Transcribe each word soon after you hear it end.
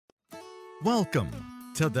Welcome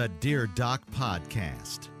to the Dear Doc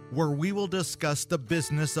podcast, where we will discuss the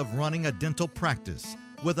business of running a dental practice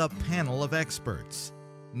with a panel of experts.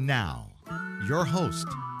 Now, your host,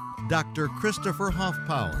 Dr. Christopher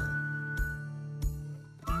Hoffpower.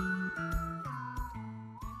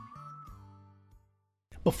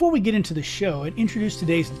 Before we get into the show and introduce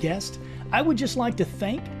today's guest, I would just like to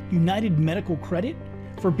thank United Medical Credit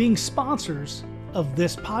for being sponsors of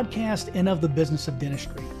this podcast and of the business of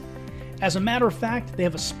dentistry. As a matter of fact, they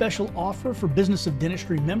have a special offer for Business of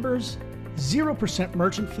Dentistry members, 0%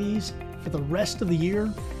 merchant fees for the rest of the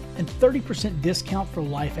year, and 30% discount for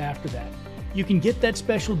life after that. You can get that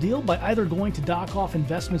special deal by either going to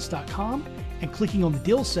docoffinvestments.com and clicking on the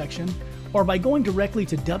deals section, or by going directly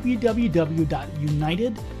to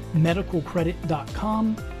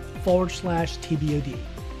www.unitedmedicalcredit.com/TBOD.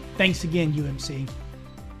 Thanks again, UMC.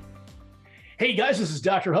 Hey guys, this is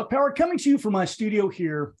Dr. Hoffpower coming to you from my studio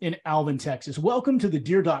here in Alvin, Texas. Welcome to the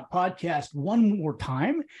Dear Doc podcast one more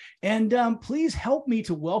time. And please help me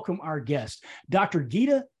to welcome our guest, Dr.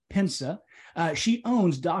 Gita Pensa. She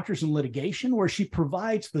owns Doctors in Litigation, where she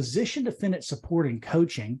provides physician defendant support and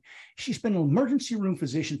coaching. She's been an emergency room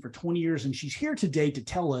physician for 20 years, and she's here today to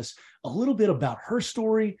tell us a little bit about her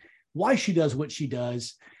story, why she does what she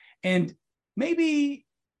does, and maybe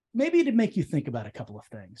to make you think about a couple of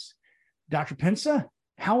things. Dr. Pensa,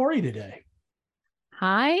 how are you today?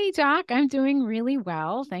 Hi, Doc. I'm doing really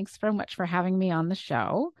well. Thanks so much for having me on the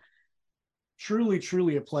show. Truly,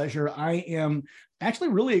 truly a pleasure. I am actually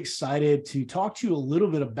really excited to talk to you a little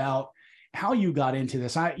bit about how you got into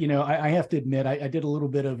this. I have to admit, I did a little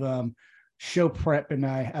bit of show prep, and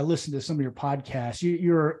I listened to some of your podcasts.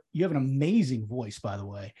 You have an amazing voice, by the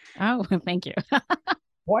way. Oh, thank you.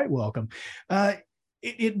 Quite welcome.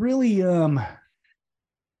 It really,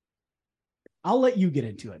 I'll let you get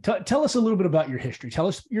into it. Tell us a little bit about your history. Tell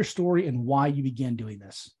us your story and why you began doing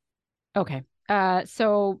this. Okay.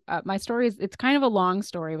 So my story it's kind of a long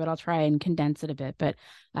story, but I'll try and condense it a bit. But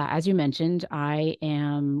as you mentioned, I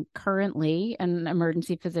am currently an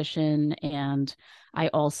emergency physician, and I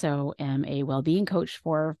also am a well-being coach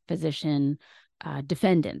for physician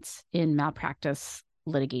defendants in malpractice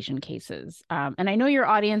litigation cases. And I know your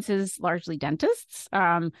audience is largely dentists.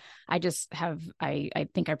 I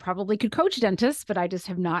think I probably could coach dentists, but I just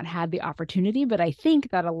have not had the opportunity. But I think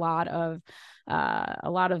that a lot of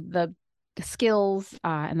the skills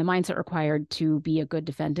and the mindset required to be a good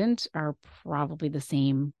defendant are probably the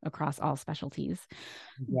same across all specialties.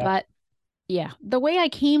 Yeah. But yeah, the way I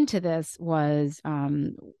came to this was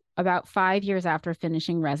about 5 years after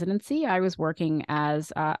finishing residency. I was working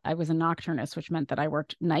as I was a nocturnist, which meant that I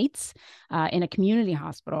worked nights in a community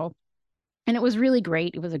hospital. And it was really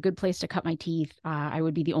great. It was a good place to cut my teeth. I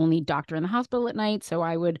would be the only doctor in the hospital at night. So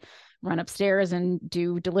I would run upstairs and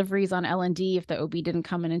do deliveries on L&D if the OB didn't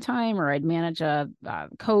come in time, or I'd manage a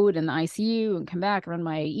code in the ICU and come back, run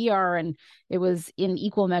my ER. And it was in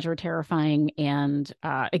equal measure terrifying and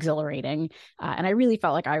exhilarating. And I really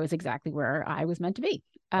felt like I was exactly where I was meant to be.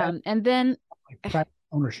 And then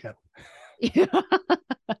ownership.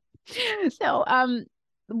 So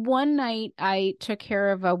one night I took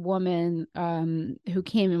care of a woman who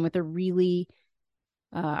came in with a really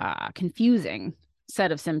confusing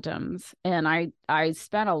set of symptoms. And I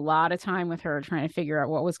spent a lot of time with her trying to figure out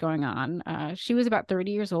what was going on. She was about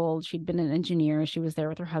 30 years old. She'd been an engineer. She was there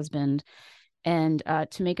with her husband. And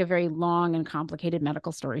to make a very long and complicated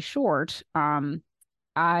medical story short,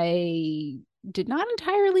 I did not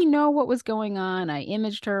entirely know what was going on. I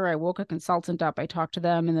imaged her. I woke a consultant up. I talked to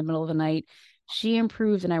them in the middle of the night. She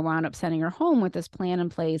improved, and I wound up sending her home with this plan in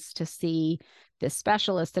place to see this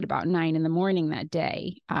specialist at about 9 a.m. that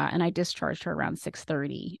day. And I discharged her around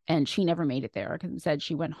 6:30, and she never made it there because instead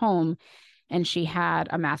she went home and she had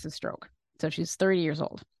a massive stroke. So she's 30 years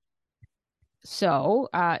old. So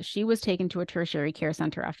she was taken to a tertiary care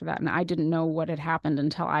center after that. And I didn't know what had happened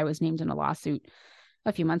until I was named in a lawsuit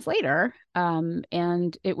a few months later.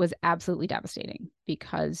 And it was absolutely devastating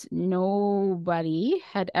because nobody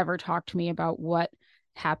had ever talked to me about what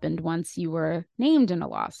happened once you were named in a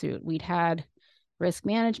lawsuit. We'd had risk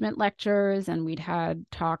management lectures and we'd had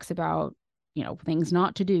talks about, things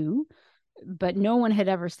not to do, but no one had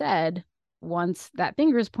ever said, once that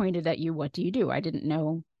finger is pointed at you, what do you do? I didn't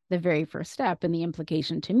know the very first step. And the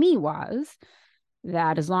implication to me was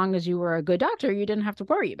that as long as you were a good doctor, you didn't have to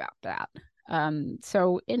worry about that.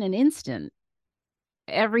 So in an instant,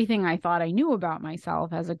 everything I thought I knew about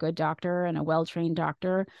myself as a good doctor and a well-trained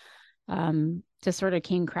doctor just sort of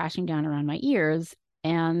came crashing down around my ears.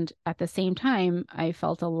 And at the same time, I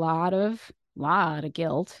felt a lot of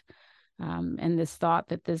guilt and this thought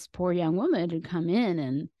that this poor young woman had come in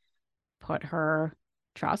and put her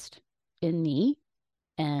trust in me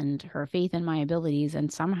and her faith in my abilities.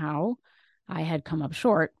 And somehow I had come up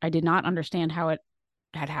short. I did not understand how it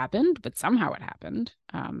had happened, but somehow it happened.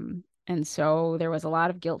 And so there was a lot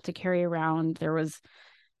of guilt to carry around. There was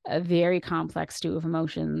a very complex stew of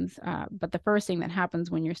emotions. But the first thing that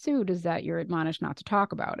happens when you're sued is that you're admonished not to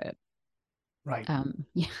talk about it. Right.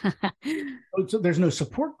 Yeah. So there's no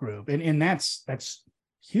support group, and that's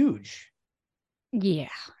huge. Yeah.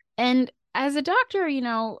 And as a doctor,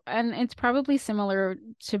 and it's probably similar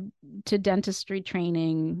to dentistry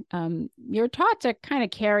training, you're taught to kind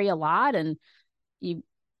of carry a lot, and you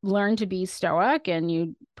learn to be stoic, and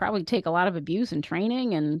you probably take a lot of abuse and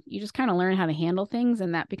training, and you just kind of learn how to handle things,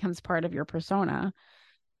 and that becomes part of your persona.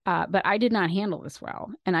 But I did not handle this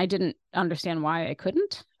well, and I didn't understand why I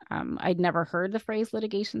couldn't. I'd never heard the phrase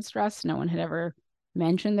litigation stress. No one had ever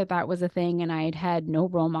mentioned that was a thing, and I had had no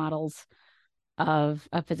role models of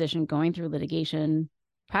a physician going through litigation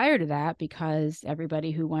prior to that, because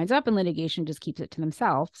everybody who winds up in litigation just keeps it to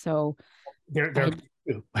themselves. So they're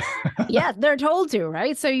yeah, they're told to,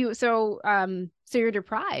 right? So you're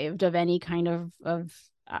deprived of any kind of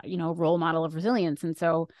role model of resilience. And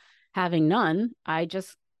so having none, I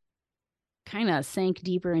just kind of sank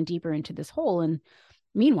deeper and deeper into this hole. And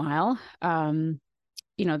meanwhile,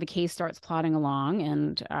 the case starts plodding along,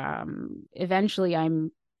 and eventually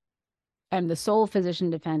I'm the sole physician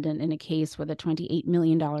defendant in a case with a $28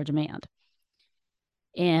 million demand.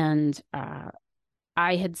 And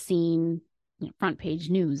I had seen front page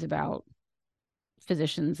news about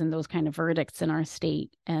physicians and those kind of verdicts in our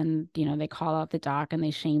state. And, they call out the doc and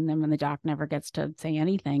they shame them, and the doc never gets to say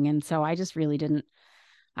anything. And so I just really didn't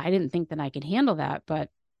think that I could handle that. But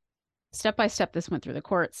step by step, this went through the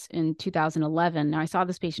courts in 2011. Now, I saw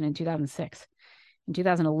this patient in 2006. In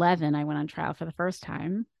 2011, I went on trial for the first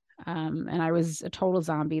time. And I was a total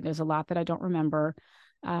zombie. There's a lot that I don't remember.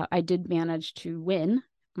 I did manage to win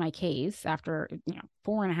my case after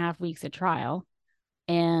 4.5 weeks at trial.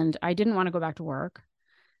 And I didn't want to go back to work,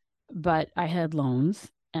 but I had loans,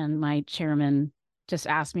 and my chairman just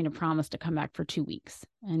asked me to promise to come back for 2 weeks.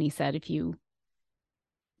 And he said, if you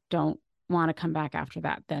don't want to come back after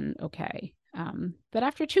that, then okay. But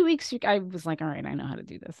after 2 weeks, I was like, all right, I know how to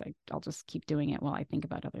do this. I'll just keep doing it while I think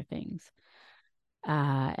about other things.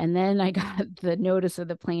 And then I got the notice of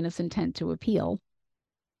the plaintiff's intent to appeal.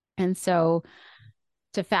 And so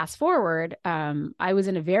to fast forward, I was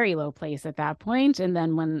in a very low place at that point. And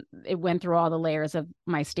then when it went through all the layers of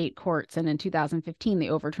my state courts, and in 2015, they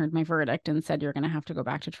overturned my verdict and said, you're going to have to go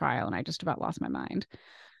back to trial. And I just about lost my mind.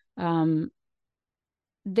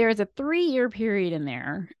 There's a 3-year period in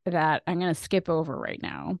there that I'm going to skip over right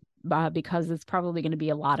now, because it's probably going to be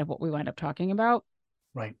a lot of what we wind up talking about.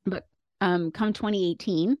 Right. But come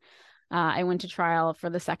 2018, I went to trial for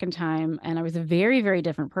the second time, and I was a very, very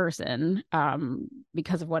different person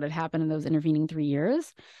because of what had happened in those intervening 3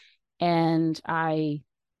 years. And I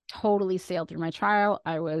totally sailed through my trial.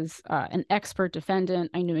 I was an expert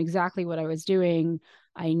defendant. I knew exactly what I was doing.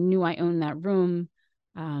 I knew I owned that room.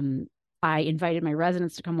 I invited my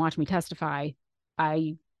residents to come watch me testify.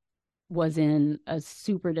 I was in a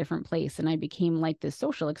super different place, and I became like this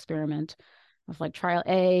social experiment of like trial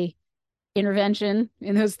A, intervention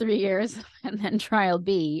in those 3 years, and then trial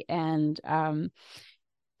B. And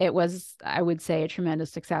it was, I would say, a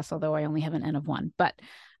tremendous success, although I only have an N of 1. But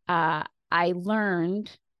I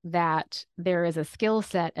learned that there is a skill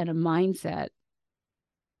set and a mindset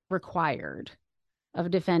required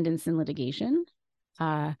of defendants in litigation.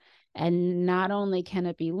 And not only can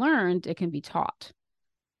it be learned, it can be taught.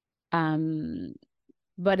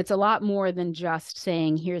 But it's a lot more than just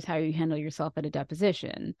saying, here's how you handle yourself at a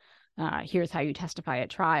deposition. Here's how you testify at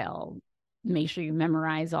trial. Make sure you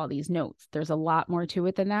memorize all these notes. There's a lot more to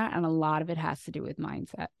it than that. And a lot of it has to do with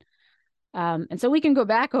mindset. And so we can go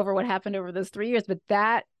back over what happened over those 3 years, but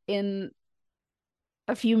that in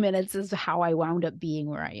a few minutes is how I wound up being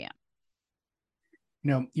where I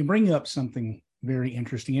am. You bring up something very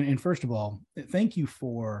interesting. And first of all, thank you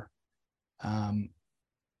for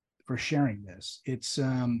sharing this. It's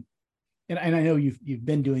and I know you've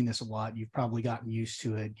been doing this a lot. You've probably gotten used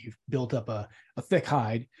to it. You've built up a thick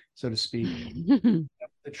hide, so to speak.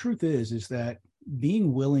 The truth is that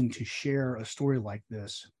being willing to share a story like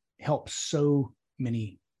this helps so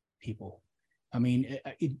many people. I mean,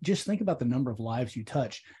 just think about the number of lives you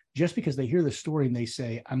touch just because they hear the story and they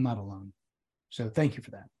say, I'm not alone. So thank you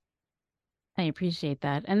for that. I appreciate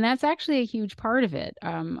that. And that's actually a huge part of it.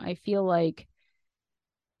 I feel like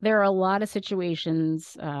there are a lot of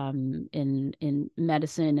situations in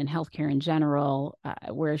medicine and healthcare in general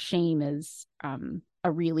where shame is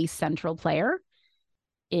a really central player.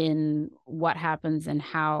 in what happens and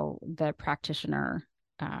how the practitioner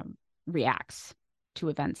reacts to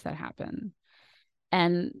events that happen.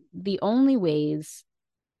 And the only ways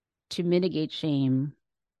to mitigate shame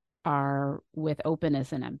are with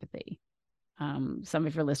openness and empathy. Some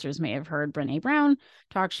of your listeners may have heard Brené Brown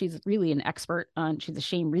talk. She's really an expert she's a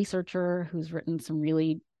shame researcher who's written some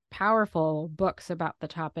really powerful books about the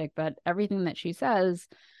topic, but everything that she says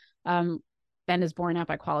and is borne out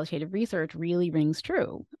by qualitative research really rings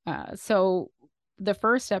true. So the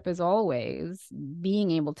first step is always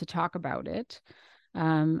being able to talk about it.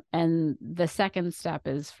 And the second step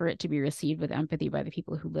is for it to be received with empathy by the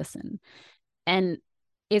people who listen. And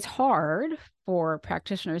it's hard for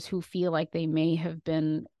practitioners who feel like they may have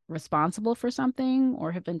been responsible for something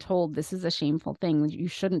or have been told this is a shameful thing you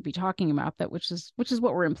shouldn't be talking about that, which is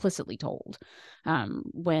what we're implicitly told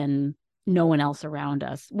when no one else around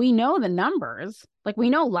us. We know the numbers, like we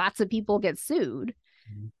know lots of people get sued,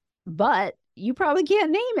 but you probably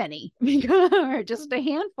can't name any or just a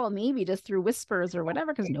handful, maybe just through whispers or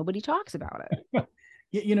whatever, because nobody talks about it.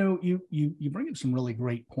 You bring up some really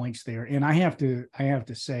great points there, and I have to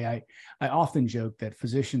say I often joke that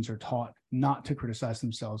physicians are taught not to criticize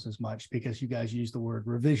themselves as much because you guys use the word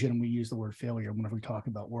revision and we use the word failure whenever we talk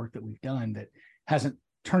about work that we've done that hasn't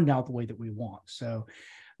turned out the way that we want. So,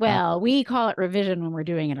 well, we call it revision when we're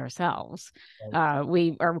doing it ourselves.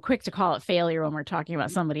 We are quick to call it failure when we're talking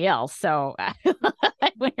about somebody else. So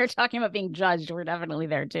when you're talking about being judged, we're definitely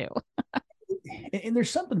there too. And there's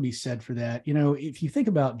something to be said for that. You know, if you think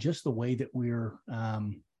about just the way that we're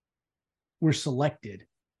selected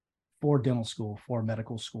for dental school, for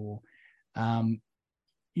medical school,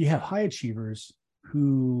 you have high achievers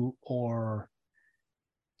who are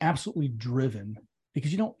absolutely driven,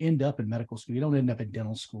 because you don't end up in medical school. You don't end up in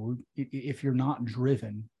dental school if you're not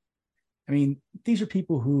driven. I mean, these are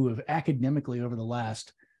people who have academically over the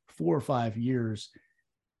last 4 or 5 years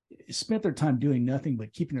spent their time doing nothing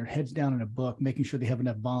but keeping their heads down in a book, making sure they have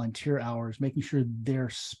enough volunteer hours, making sure they're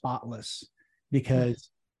spotless,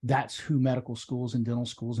 because that's who medical schools and dental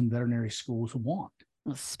schools and veterinary schools want.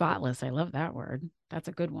 Well, spotless. I love that word. That's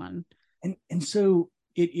a good one. And so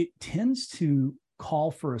it tends to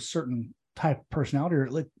call for a certain type of personality, or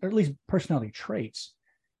at least personality traits.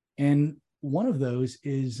 And one of those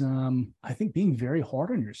is, I think, being very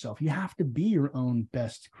hard on yourself. You have to be your own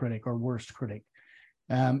best critic or worst critic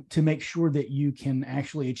to make sure that you can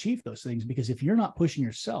actually achieve those things. Because if you're not pushing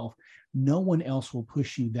yourself, no one else will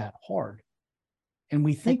push you that hard. And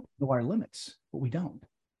we think we know our limits, but we don't.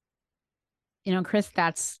 You know, Chris,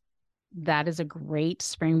 that is a great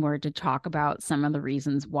springboard to talk about some of the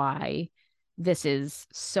reasons why this is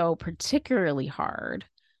so particularly hard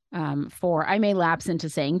I may lapse into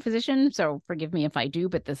saying physician, so forgive me if I do,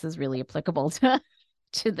 but this is really applicable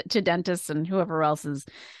to dentists and whoever else is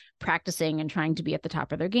practicing and trying to be at the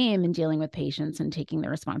top of their game and dealing with patients and taking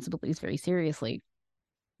their responsibilities very seriously.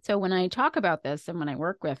 So when I talk about this and when I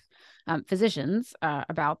work with physicians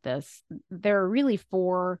about this, there are really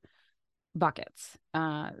 4 buckets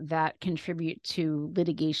that contribute to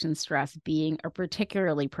litigation stress being a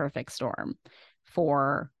particularly perfect storm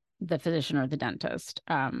for the physician or the dentist,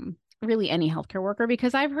 really any healthcare worker,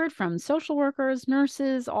 because I've heard from social workers,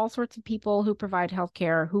 nurses, all sorts of people who provide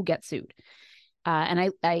healthcare who get sued.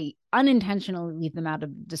 And I unintentionally leave them out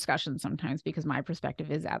of discussion sometimes because my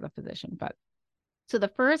perspective is as a physician. But so the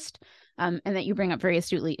first, and that you bring up very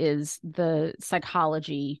astutely, is the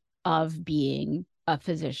psychology of being a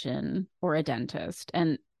physician or a dentist.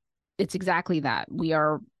 And it's exactly that. We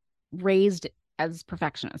are raised as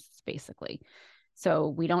perfectionists, basically. So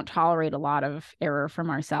we don't tolerate a lot of error from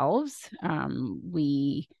ourselves.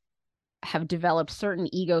 We have developed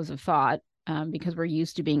certain egos of thought because we're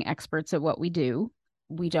used to being experts at what we do.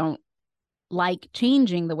 We don't like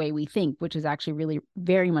changing the way we think, which is actually really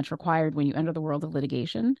very much required when you enter the world of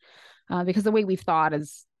litigation, because the way we've thought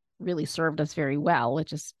has really served us very well. It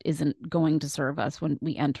just isn't going to serve us when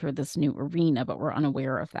we enter this new arena, but we're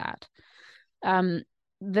unaware of that.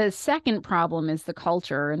 The second problem is the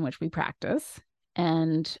culture in which we practice.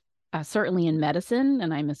 And certainly in medicine,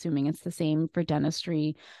 and I'm assuming it's the same for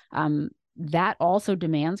dentistry, that also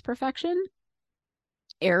demands perfection.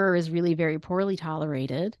 Error is really very poorly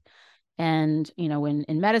tolerated. And, you know,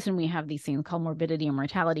 in medicine, we have these things called morbidity and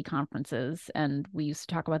mortality conferences. And we used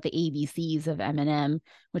to talk about the ABCs of M&M,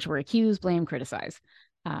 which were accuse, blame, criticize.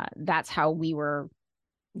 That's how we were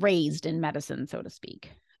raised in medicine, so to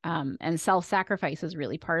speak. And self-sacrifice is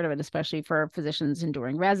really part of it, especially for physicians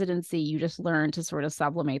enduring residency. You just learn to sort of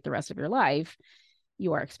sublimate the rest of your life.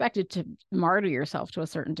 You are expected to martyr yourself to a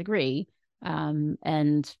certain degree.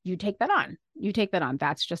 And you take that on.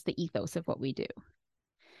 That's just the ethos of what we do.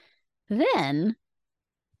 Then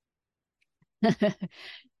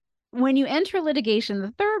when you enter litigation,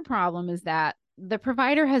 the third problem is that the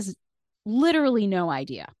provider has literally no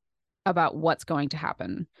idea about what's going to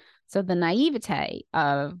happen. So the naivete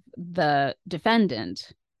of the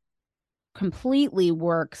defendant completely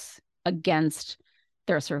works against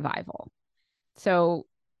their survival. So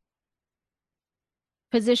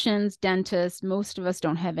physicians, dentists, most of us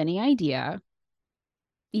don't have any idea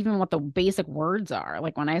even what the basic words are.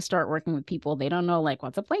 Like when I start working with people, they don't know like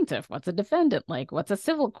what's a plaintiff, what's a defendant, like what's a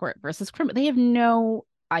civil court versus criminal. They have no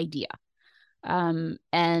idea.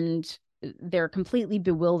 And they're completely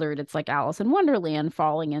bewildered. It's like Alice in Wonderland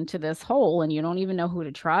falling into this hole, and you don't even know who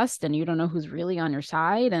to trust, and you don't know who's really on your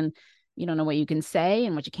side, and you don't know what you can say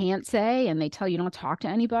and what you can't say, and they tell you don't talk to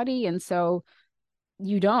anybody. And so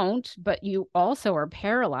you don't, but you also are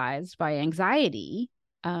paralyzed by anxiety.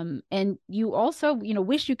 And you also,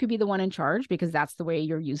 wish you could be the one in charge because that's the way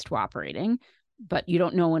you're used to operating, but you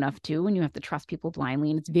don't know enough to, and you have to trust people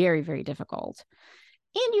blindly, and it's very, very difficult.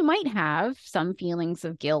 And you might have some feelings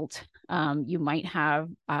of guilt. You might have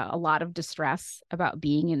a lot of distress about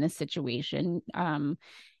being in this situation.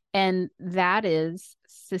 And that is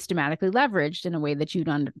systematically leveraged in a way that you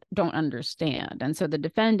don't understand. And so the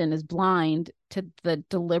defendant is blind to the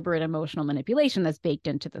deliberate emotional manipulation that's baked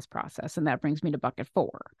into this process. And that brings me to bucket 4,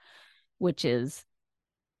 which is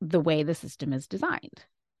the way the system is designed.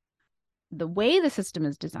 The way the system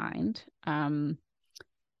is designed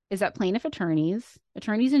is that plaintiff attorneys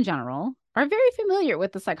in general, are very familiar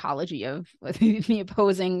with the psychology of the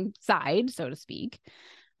opposing side, so to speak.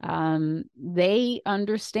 They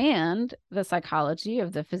understand the psychology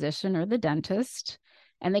of the physician or the dentist,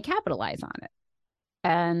 and they capitalize on it.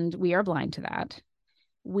 And we are blind to that.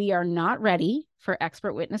 We are not ready for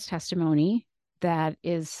expert witness testimony that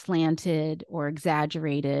is slanted or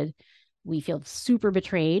exaggerated. We feel super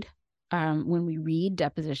betrayed when we read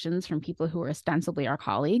depositions from people who are ostensibly our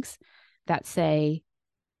colleagues that say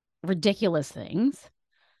ridiculous things.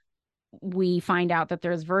 We find out that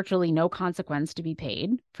there's virtually no consequence to be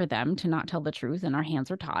paid for them to not tell the truth, and our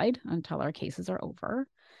hands are tied until our cases are over.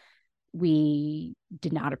 We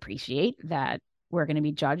did not appreciate that we're going to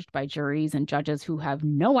be judged by juries and judges who have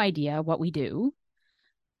no idea what we do.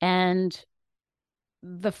 And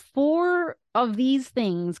the 4 of these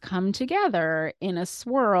things come together in a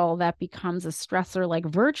swirl that becomes a stressor like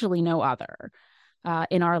virtually no other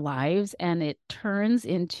in our lives, and it turns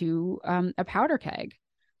into a powder keg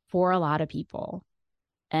for a lot of people.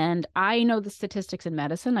 And I know the statistics in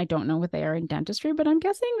medicine. I don't know what they are in dentistry, but I'm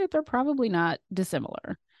guessing that they're probably not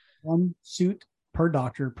dissimilar. 1 suit per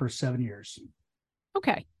doctor per 7 years.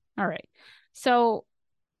 Okay. All right. So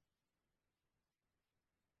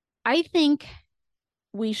I think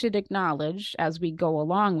we should acknowledge as we go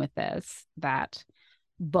along with this that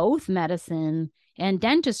both medicine and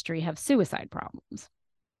dentistry have suicide problems.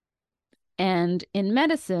 And in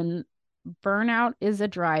medicine, burnout is a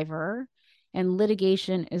driver, and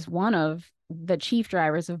litigation is one of the chief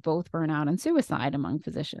drivers of both burnout and suicide among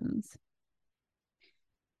physicians.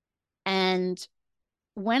 And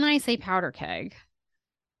when I say powder keg,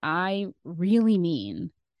 I really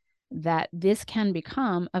mean that this can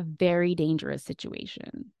become a very dangerous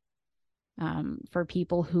situation for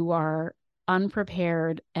people who are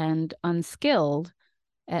unprepared and unskilled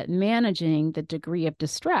at managing the degree of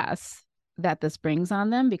distress that this brings on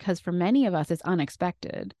them, because for many of us, it's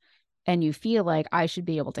unexpected. And you feel like I should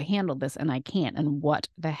be able to handle this and I can't. And what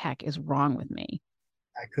the heck is wrong with me?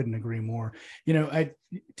 I couldn't agree more. To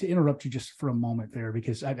interrupt you just for a moment there,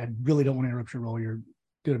 because I really don't want to interrupt your role. You're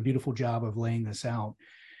doing a beautiful job of laying this out.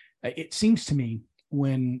 It seems to me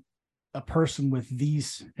when a person with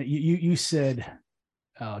these, you said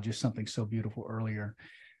just something so beautiful earlier.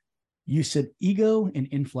 You said ego and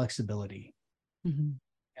inflexibility. Mm-hmm.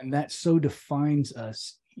 And that so defines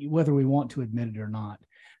us, whether we want to admit it or not.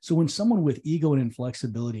 So when someone with ego and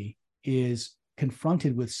inflexibility is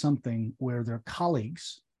confronted with something where their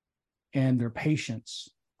colleagues and their patients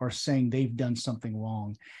are saying they've done something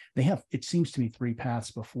wrong, they have, it seems to me, 3 paths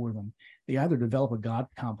before them. They either develop a God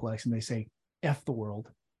complex and they say, F the world.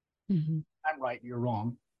 Mm-hmm. I'm right, you're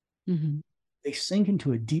wrong. Mm-hmm. They sink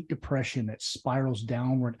into a deep depression that spirals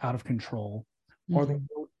downward out of control, or they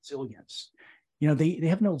build resilience. They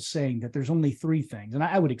have an old saying that there's only 3 things, and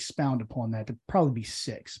I would expound upon that to probably be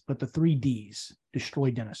 6, but the 3 Ds destroy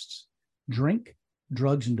dentists: drink,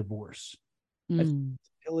 drugs, and divorce.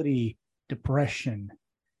 Disability, depression,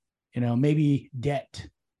 maybe debt.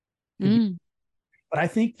 But I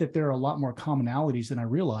think that there are a lot more commonalities than I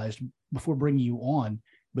realized before bringing you on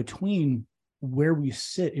between where we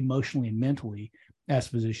sit emotionally and mentally as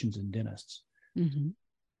physicians and dentists. Mm-hmm.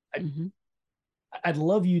 Mm-hmm. I'd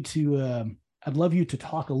love you to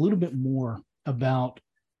talk a little bit more about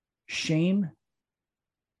shame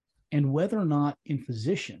and whether or not in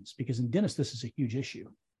physicians, because in dentists, this is a huge issue.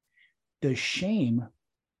 Does shame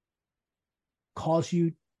cause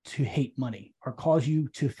you to hate money or cause you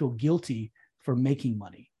to feel guilty for making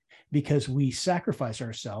money? Because we sacrifice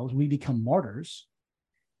ourselves, we become martyrs.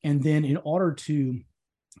 And then in order to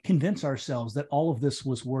convince ourselves that all of this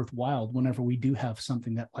was worthwhile, whenever we do have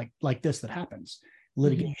something that like this that happens,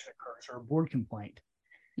 litigation occurs or a board complaint,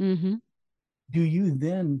 Mm-hmm. do you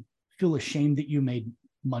then feel ashamed that you made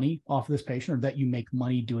money off of this patient or that you make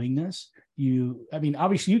money doing this?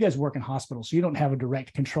 Obviously you guys work in hospitals, so you don't have a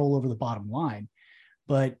direct control over the bottom line,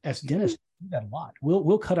 but as dentists, we do that a lot.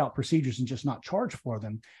 We'll cut out procedures and just not charge for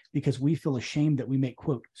them because we feel ashamed that we make,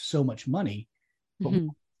 quote, so much money, but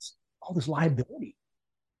all this liability.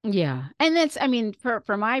 Yeah. And that's,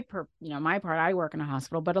 for my part, I work in a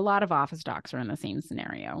hospital, but a lot of office docs are in the same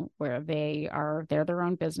scenario where they're their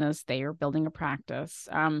own business. They are building a practice.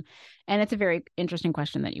 And it's a very interesting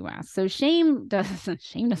question that you asked. So shame does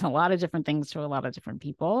a lot of different things to a lot of different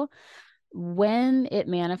people. When it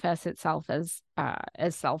manifests itself as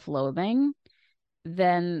self-loathing,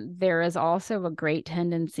 then there is also a great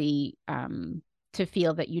tendency to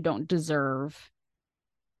feel that you don't deserve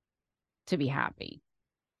to be happy.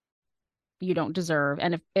 You don't deserve,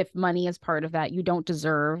 and if money is part of that, you don't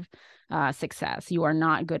deserve success. You are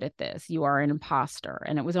not good at this. You are an imposter.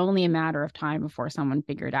 And it was only a matter of time before someone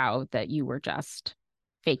figured out that you were just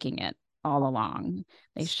faking it all along.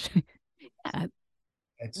 They should,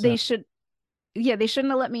 they shouldn't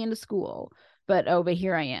have let me into school, but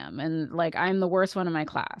here I am, and like I'm the worst one in my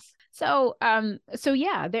class. So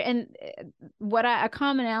yeah, a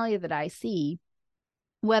commonality that I see,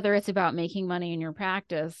 whether it's about making money in your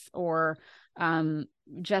practice or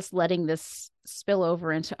just letting this spill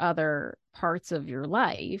over into other parts of your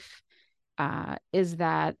life, is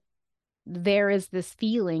that there is this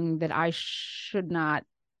feeling that I should not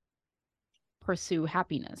pursue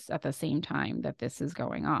happiness at the same time that this is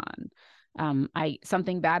going on.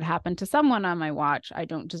 Something bad happened to someone on my watch. I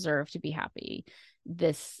don't deserve to be happy.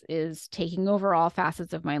 This is taking over all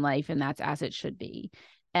facets of my life, and that's as it should be.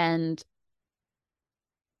 And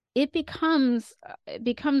it becomes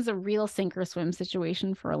a real sink or swim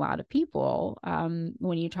situation for a lot of people.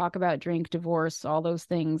 When you talk about drink, divorce, all those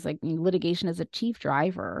things, like litigation is a chief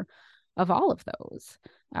driver of all of those,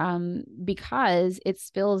 because it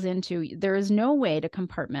spills into, there is no way to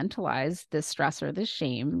compartmentalize this stress or this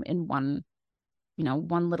shame in one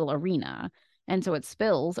little arena. And so it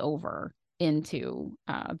spills over into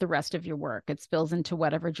the rest of your work. It spills into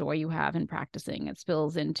whatever joy you have in practicing. It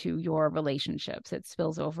spills into your relationships. It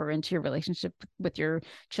spills over into your relationship with your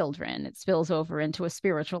children. It spills over into a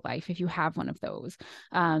spiritual life if you have one of those.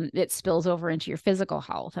 It spills over into your physical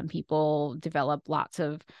health, and people develop lots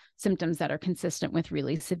of symptoms that are consistent with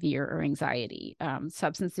really severe anxiety.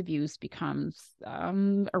 Substance abuse becomes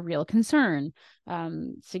a real concern.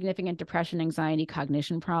 Significant depression, anxiety,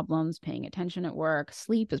 cognition problems, paying attention at work,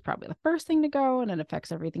 sleep is probably the first thing to go, and it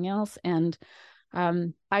affects everything else. And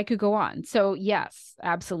I could go on. So yes,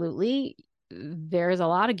 absolutely. There's a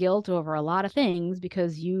lot of guilt over a lot of things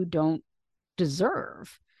because you don't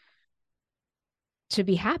deserve to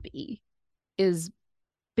be happy is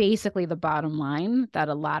basically the bottom line that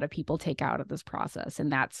a lot of people take out of this process. And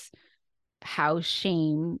that's how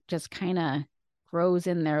shame just kind of grows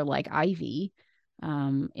in there like ivy,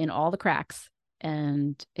 in all the cracks,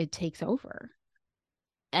 and it takes over.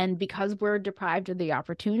 And because we're deprived of the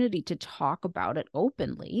opportunity to talk about it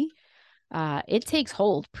openly, it takes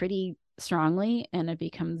hold pretty strongly, and it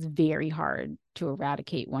becomes very hard to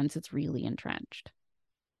eradicate once it's really entrenched.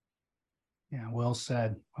 Yeah, well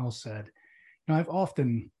said. Well said. I've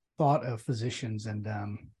often thought of physicians, and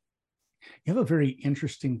you have a very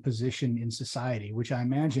interesting position in society, which I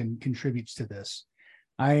imagine contributes to this.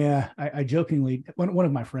 I jokingly, one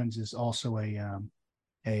of my friends is also an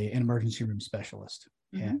emergency room specialist,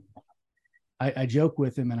 and I joke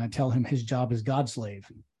with him, and I tell him his job is God slave.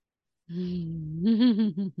 They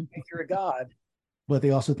think you're a god, but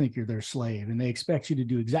they also think you're their slave, and they expect you to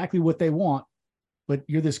do exactly what they want. But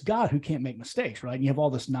you're this god who can't make mistakes, right? And you have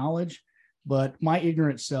all this knowledge. But my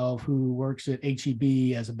ignorant self, who works at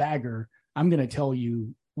HEB as a bagger, I'm going to tell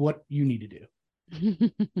you what you need to do.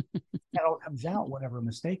 That all comes out whenever a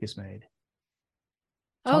mistake is made.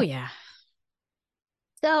 Oh, yeah.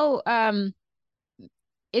 So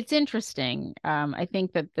it's interesting. I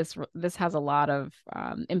think that this has a lot of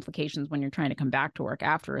implications when you're trying to come back to work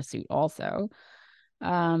after a suit also.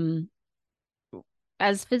 As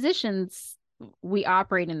physicians, we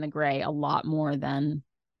operate in the gray a lot more than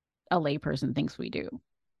a layperson thinks we do.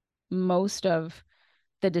 Most of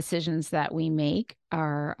the decisions that we make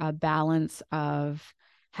are a balance of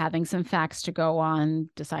having some facts to go on,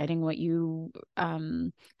 deciding what you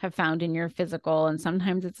have found in your physical, and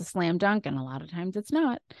sometimes it's a slam dunk and a lot of times it's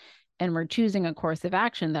not. And we're choosing a course of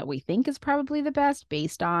action that we think is probably the best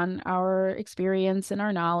based on our experience and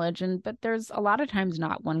our knowledge. But there's a lot of times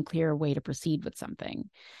not one clear way to proceed with something.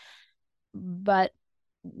 But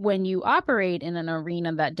when you operate in an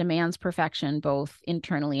arena that demands perfection, both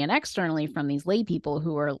internally and externally from these lay people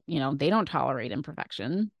who are, they don't tolerate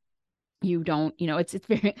imperfection. You don't, it's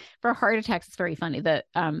very, for heart attacks, it's very funny that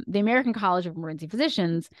the American College of Emergency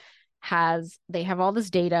Physicians they have all this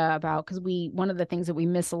data about, because one of the things that we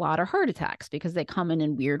miss a lot are heart attacks because they come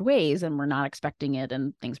in weird ways and we're not expecting it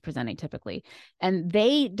and things present atypically. And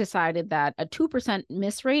they decided that a 2%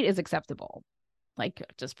 miss rate is acceptable, like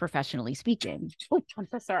just professionally speaking. Oh, I'm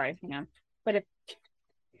so sorry. Hang on. But if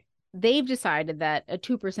they've decided that a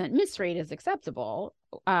 2% miss rate is acceptable,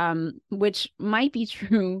 which might be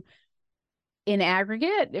true in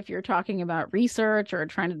aggregate, if you're talking about research or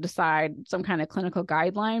trying to decide some kind of clinical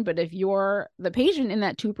guideline, but if you're the patient in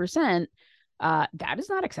that 2%, that is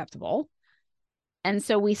not acceptable. And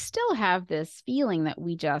so we still have this feeling that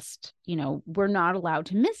we just, we're not allowed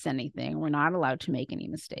to miss anything. We're not allowed to make any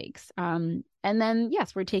mistakes. And then,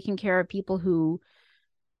 yes, we're taking care of people who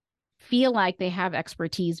feel like they have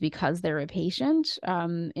expertise because they're a patient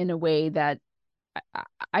in a way that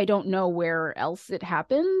I don't know where else it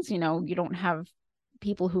happens. You don't have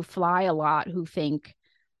people who fly a lot who think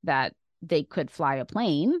that they could fly a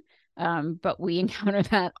plane. But we encounter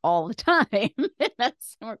that all the time.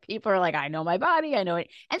 That's where people are like, I know my body, I know it.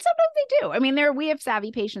 And sometimes they do. I mean, we have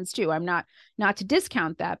savvy patients too. I'm not to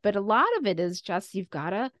discount that, but a lot of it is just, you've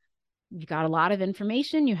got a lot of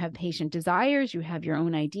information, you have patient desires, you have your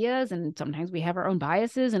own ideas, and sometimes we have our own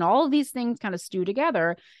biases, and all of these things kind of stew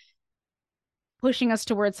together, pushing us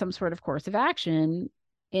towards some sort of course of action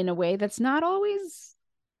in a way that's not always,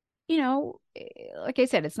 like I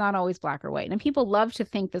said, it's not always black or white. And people love to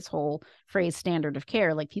think this whole phrase standard of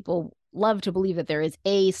care, like people love to believe that there is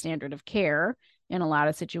a standard of care in a lot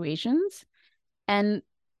of situations. And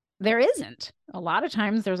there isn't. A lot of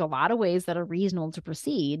times there's a lot of ways that are reasonable to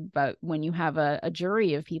proceed. But when you have a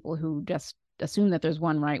jury of people who just assume that there's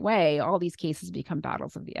one right way, all these cases become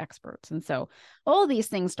battles of the experts. And so all these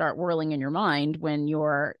things start whirling in your mind when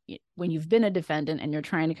you've been a defendant and you're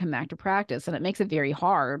trying to come back to practice. And it makes it very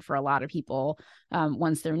hard for a lot of people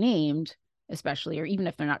once they're named, especially, or even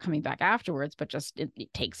if they're not coming back afterwards, but just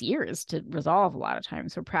it takes years to resolve a lot of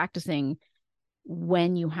times. So practicing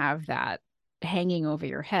when you have that hanging over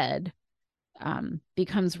your head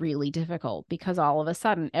becomes really difficult, because all of a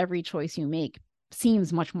sudden every choice you make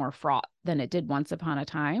seems much more fraught than it did once upon a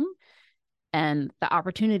time. And the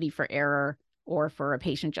opportunity for error, or for a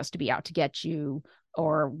patient just to be out to get you,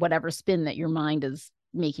 or whatever spin that your mind is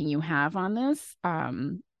making you have on this,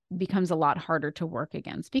 becomes a lot harder to work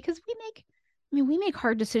against, because we make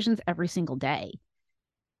hard decisions every single day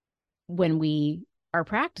when we are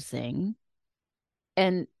practicing.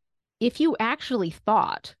 And if you actually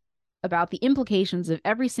thought about the implications of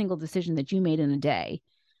every single decision that you made in a day,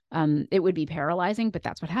 it would be paralyzing, but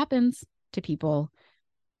that's what happens to people.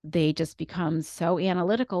 They just become so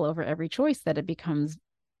analytical over every choice that it becomes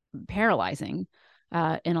paralyzing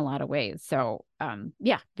in a lot of ways. So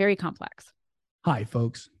very complex. Hi,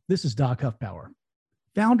 folks. This is Doc Huffpower,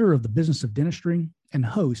 founder of the Business of Dentistry and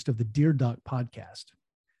host of the Dear Doc podcast.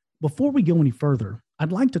 Before we go any further,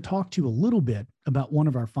 I'd like to talk to you a little bit about one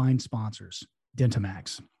of our fine sponsors,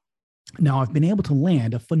 Dentamax. Now, I've been able to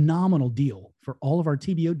land a phenomenal deal for all of our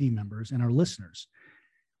TBOD members and our listeners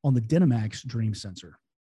on the Dentamax Dream Sensor.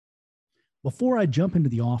 Before I jump into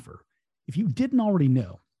the offer, if you didn't already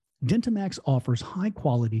know, Dentamax offers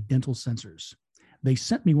high-quality dental sensors. They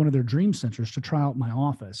sent me one of their Dream Sensors to try out in my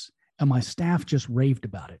office, and my staff just raved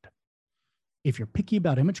about it. If you're picky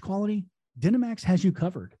about image quality, Dentamax has you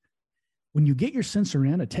covered. When you get your sensor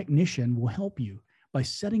in, a technician will help you by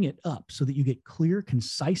setting it up so that you get clear,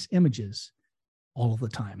 concise images all of the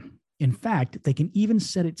time. In fact, they can even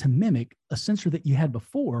set it to mimic a sensor that you had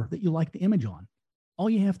before that you like the image on. All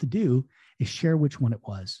you have to do is share which one it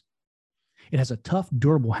was. It has a tough,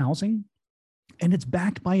 durable housing, and it's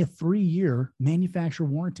backed by a 3-year manufacturer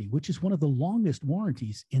warranty, which is one of the longest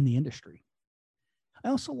warranties in the industry. I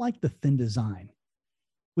also like the thin design.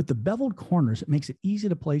 With the beveled corners, it makes it easy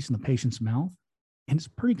to place in the patient's mouth, and it's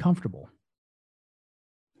pretty comfortable.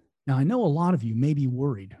 Now, I know a lot of you may be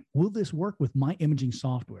worried, will this work with my imaging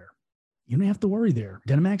software? You don't have to worry there.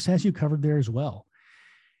 Dentamax has you covered there as well.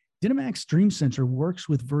 Dentamax Dream Sensor works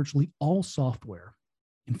with virtually all software,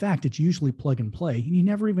 In fact, it's usually plug and play, and you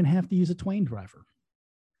never even have to use a Twain driver.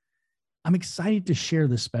 I'm excited to share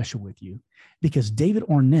this special with you because David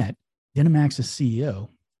Ornett, Dynamax's CEO,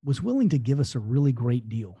 was willing to give us a really great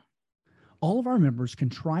deal. All of our members can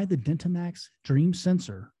try the Dentamax Dream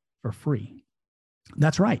Sensor for free.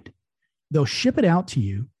 That's right. They'll ship it out to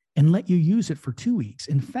you and let you use it for 2 weeks.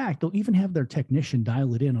 In fact, they'll even have their technician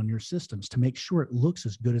dial it in on your systems to make sure it looks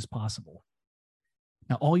as good as possible.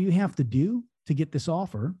 Now, all you have to do to get this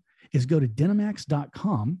offer is go to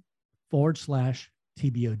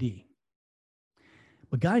dynamax.com/TBOD.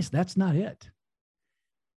 But guys, that's not it.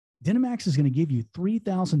 Dynamax is going to give you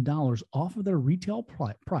 $3,000 off of their retail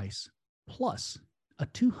price, plus a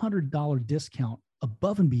 $200 discount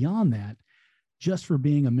above and beyond that, just for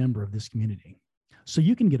being a member of this community. So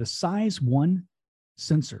you can get a size 1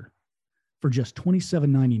 sensor for just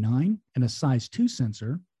 $27.99 and a size 2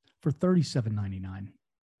 sensor for $37.99.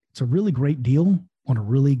 It's a really great deal on a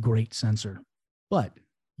really great sensor, but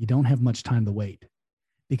you don't have much time to wait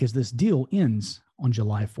because this deal ends on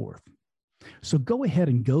July 4th. So go ahead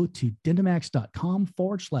and go to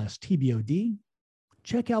dentamax.com/TBOD,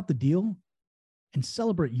 check out the deal, and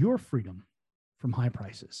celebrate your freedom from high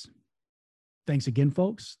prices. Thanks again,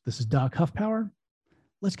 folks. This is Doc Huffpower.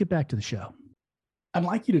 Let's get back to the show. I'd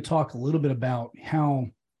like you to talk a little bit about how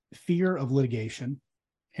fear of litigation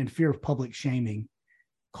and fear of public shaming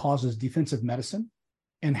causes defensive medicine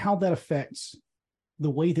and how that affects the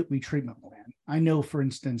way that we treatment plan. I know, for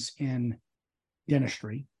instance, in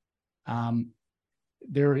dentistry,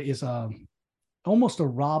 there is almost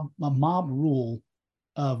a mob rule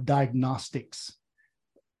of diagnostics.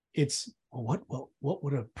 It's what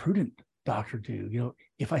would a prudent doctor do? You know,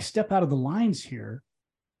 if I step out of the lines here,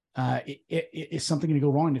 is something going to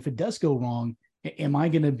go wrong? And if it does go wrong, am I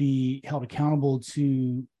going to be held accountable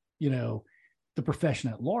to, you know, the profession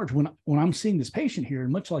at large? When I'm seeing this patient here,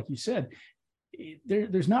 and much like you said,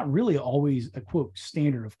 there's not really always a quote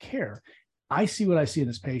standard of care. I see what I see in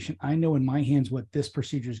this patient. I know in my hands what this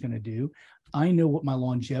procedure is going to do. I know what my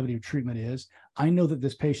longevity of treatment is. I know that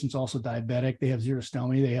this patient's also diabetic. They have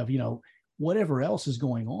xerostomia. They have, you know, whatever else is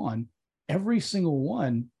going on. Every single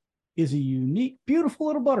one is a unique, beautiful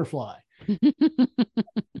little butterfly. You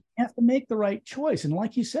have to make the right choice. And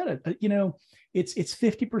like you said, you know, it's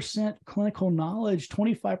 50% clinical knowledge,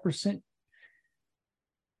 25%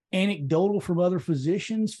 anecdotal from other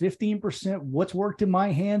physicians, 15% what's worked in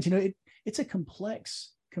my hands. You know, it's a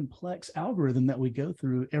complex algorithm that we go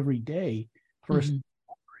through every day. First,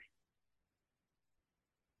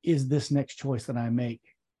 is this next choice that I make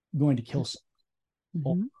going to kill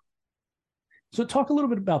someone? So talk a little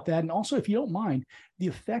bit about that. And also, if you don't mind, the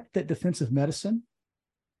effect that defensive medicine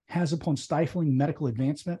has upon stifling medical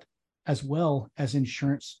advancement as well as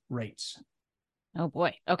insurance rates. Oh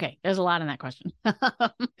boy. Okay. There's a lot in that question.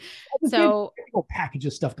 So a package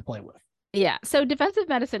of stuff to play with. Yeah. So defensive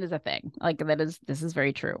medicine is a thing. This is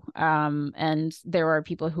very true. And there are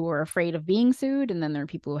people who are afraid of being sued, and then there are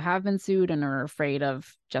people who have been sued and are afraid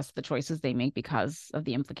of just the choices they make because of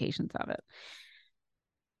the implications of it.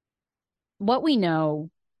 What we know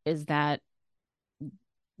is that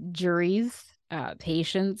juries,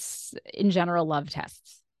 patients in general love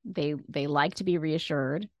tests. They like to be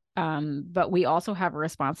reassured. But we also have a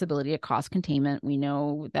responsibility at cost containment. We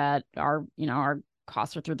know that our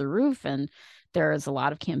costs are through the roof, and there's a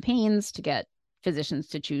lot of campaigns to get physicians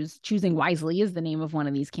to choosing wisely is the name of one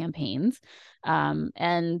of these campaigns.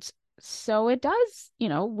 And so it does,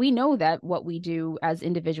 we know that what we do as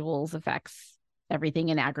individuals affects everything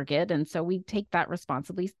in aggregate. And so we take that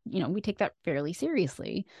responsibly, we take that fairly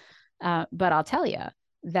seriously. But I'll tell you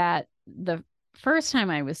that the first time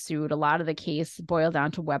I was sued, a lot of the case boiled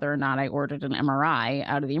down to whether or not I ordered an MRI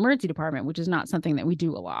out of the emergency department, which is not something that we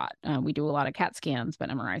do a lot. We do a lot of CAT scans, but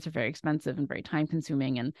MRIs are very expensive and very time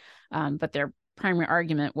consuming. And but their primary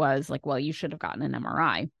argument was like, well, you should have gotten an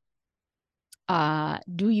MRI.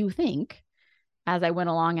 Do you think, as I went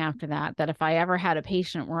along after that if I ever had a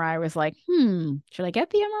patient where I was like, should I get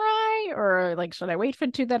the MRI or like, should I wait to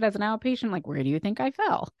do that as an outpatient? Like, where do you think I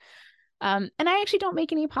fell? And I actually don't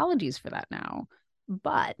make any apologies for that now,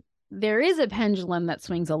 but there is a pendulum that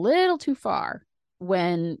swings a little too far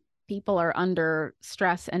when people are under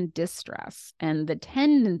stress and distress. And the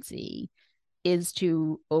tendency is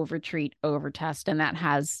to overtreat, overtest, and that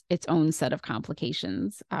has its own set of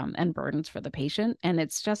complications and burdens for the patient. And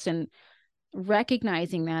it's just in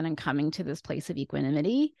recognizing that and coming to this place of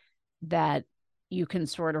equanimity that you can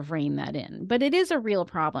sort of rein that in. But it is a real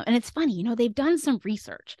problem. And it's funny, they've done some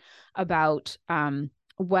research about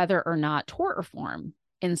whether or not tort reform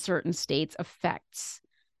in certain states affects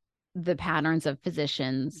the patterns of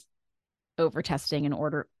physicians over testing and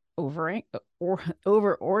over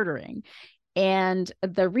ordering. And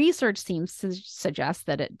the research seems to suggest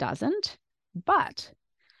that it doesn't. But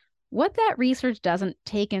what that research doesn't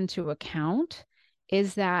take into account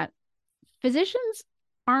is that physicians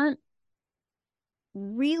aren't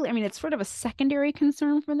really, I mean, it's sort of a secondary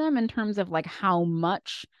concern for them in terms of like how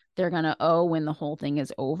much they're going to owe when the whole thing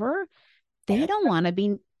is over. They don't want to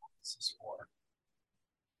be.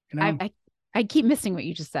 I keep missing what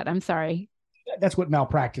you just said. I'm sorry. That's what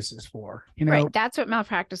malpractice is for. Right. That's what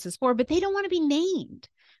malpractice is for. But they don't want to be named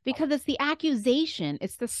because it's the accusation.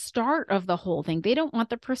 It's the start of the whole thing. They don't want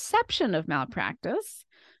the perception of malpractice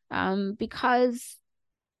because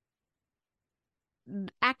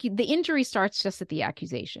the injury starts just at the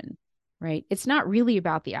accusation, right? It's not really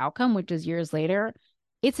about the outcome, which is years later.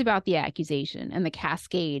 It's about the accusation and the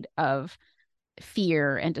cascade of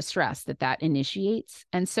fear and distress that initiates.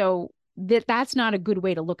 And so that's not a good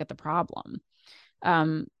way to look at the problem.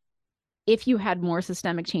 If you had more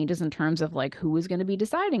systemic changes in terms of like who is going to be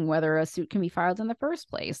deciding whether a suit can be filed in the first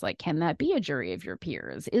place, like can that be a jury of your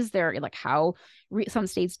peers? Is there like some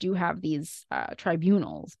states do have these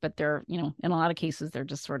tribunals, but they're, in a lot of cases, they're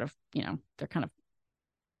just sort of, they're kind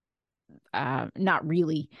of not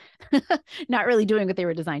really doing what they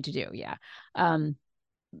were designed to do. Yeah.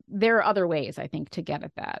 There are other ways, I think, to get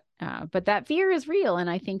at that. But that fear is real. And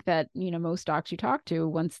I think that, most docs you talk to,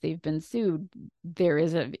 once they've been sued, there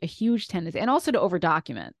is a huge tendency, and also to over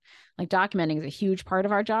document. Like documenting is a huge part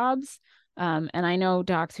of our jobs. And I know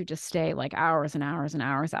docs who just stay like hours and hours and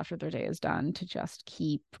hours after their day is done to just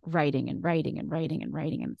keep writing and writing and writing and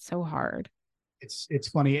writing. And it's so hard. It's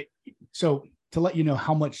funny. So to let you know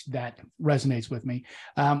how much that resonates with me,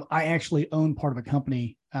 I actually own part of a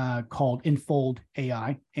company called Enfold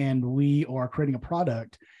AI, and we are creating a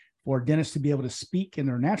product for dentists to be able to speak in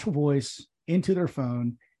their natural voice into their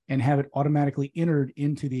phone and have it automatically entered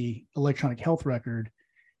into the electronic health record,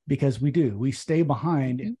 because we stay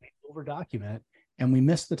behind and over document, and we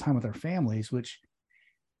miss the time with our families, which,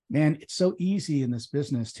 man, it's so easy in this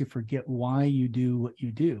business to forget why you do what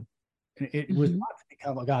you do. And it was not to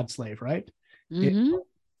become a God slave, right?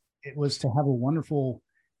 It was to have a wonderful,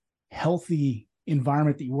 healthy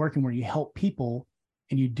environment that you work in where you help people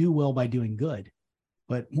and you do well by doing good.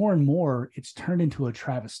 But more and more, it's turned into a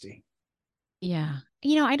travesty. Yeah.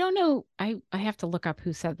 I don't know. I have to look up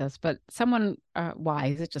who said this, but someone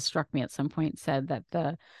wise, it just struck me at some point, said that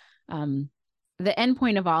the end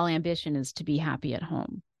point of all ambition is to be happy at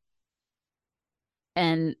home.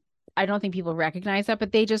 And I don't think people recognize that,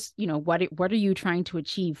 but they just, what are you trying to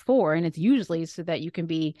achieve for? And it's usually so that you can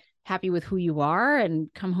be happy with who you are and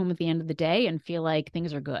come home at the end of the day and feel like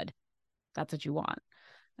things are good. That's what you want.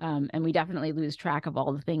 And we definitely lose track of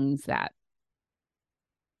all the things that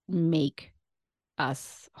make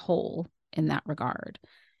us whole in that regard.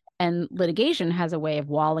 And litigation has a way of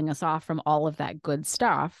walling us off from all of that good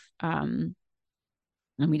stuff. And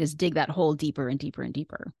we just dig that hole deeper and deeper and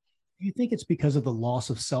deeper. Do you think it's because of the loss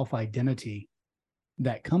of self-identity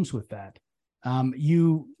that comes with that?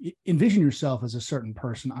 You envision yourself as a certain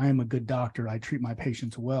person. I am a good doctor. I treat my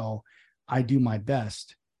patients well. I do my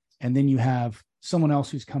best. And then you have someone else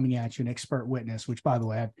who's coming at you, an expert witness, which, by the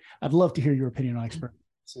way, I'd love to hear your opinion on expert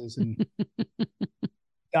witnesses and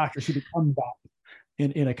doctors who come back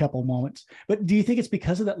in a couple of moments. But do you think it's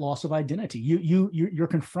because of that loss of identity? You're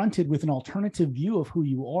confronted with an alternative view of who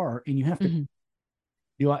you are, and you have to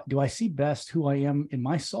do I see best who I am in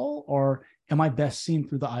my soul, or am I best seen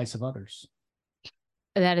through the eyes of others?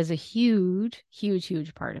 That is a huge, huge,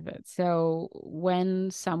 huge part of it. So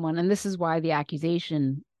when someone, and this is why the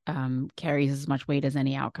accusation carries as much weight as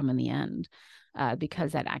any outcome in the end,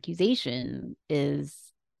 because that accusation is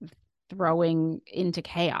throwing into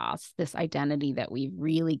chaos this identity that we've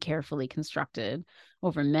really carefully constructed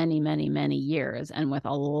over many, many, many years, and with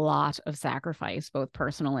a lot of sacrifice, both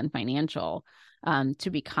personal and financial, to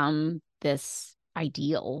become this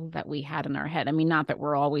ideal that we had in our head. I mean, not that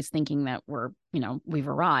we're always thinking that we've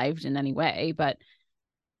arrived in any way, but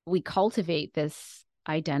we cultivate this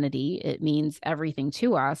identity. It means everything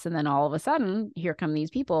to us. And then all of a sudden, here come these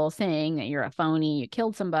people saying that you're a phony, you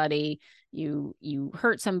killed somebody, you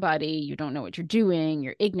hurt somebody, you don't know what you're doing,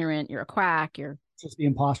 you're ignorant, you're a quack, you're just the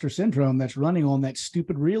imposter syndrome that's running on that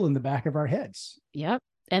stupid reel in the back of our heads. Yep.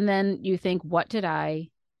 And then you think, what did I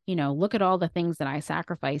look at all the things that I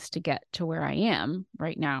sacrificed to get to where I am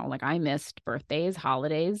right now. Like I missed birthdays,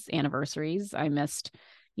 holidays, anniversaries. I missed,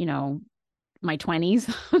 my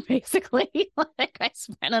 20s, basically. Like I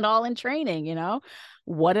spent it all in training,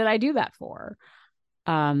 what did I do that for?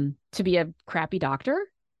 To be a crappy doctor,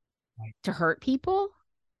 to hurt people,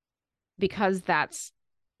 because that's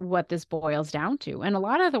what this boils down to. And a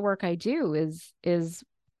lot of the work I do is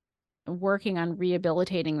working on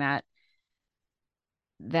rehabilitating that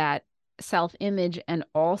self-image, and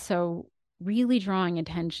also really drawing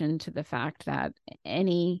attention to the fact that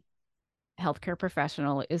any healthcare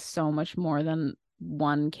professional is so much more than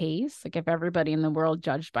one case. Like if everybody in the world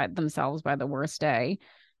judged by themselves by the worst day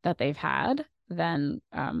that they've had, then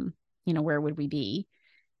where would we be?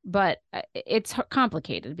 But it's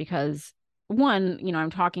complicated because, one,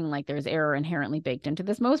 I'm talking like there's error inherently baked into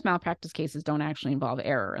this. Most malpractice cases don't actually involve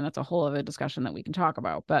error, and that's a whole other discussion that we can talk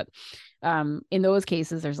about. But in those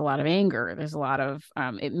cases, there's a lot of anger. There's a lot of,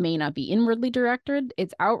 it may not be inwardly directed.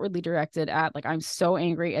 It's outwardly directed at, like, I'm so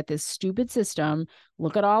angry at this stupid system.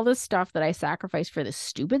 Look at all this stuff that I sacrificed for this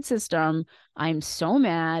stupid system. I'm so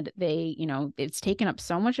mad. It's taken up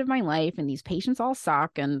so much of my life, and these patients all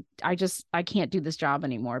suck. And I can't do this job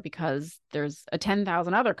anymore because there's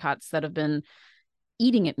 10,000 other cuts that have been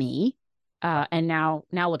eating at me. And now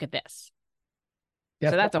look at this.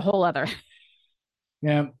 So that's a whole other.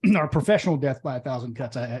 Yeah, our professional death by 1,000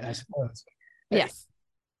 cuts, I suppose. Yes.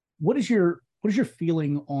 What is your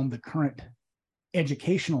feeling on the current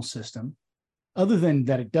educational system, other than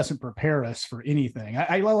that it doesn't prepare us for anything?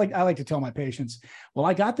 I like to tell my patients, well,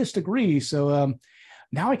 I got this degree, so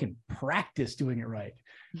now I can practice doing it right.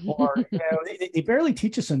 Or they barely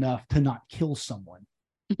teach us enough to not kill someone.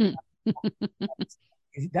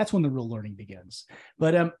 That's when the real learning begins.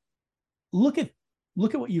 But look at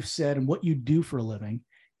what you've said and what you do for a living.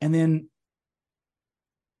 And then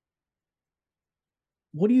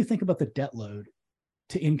what do you think about the debt load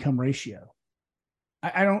to income ratio?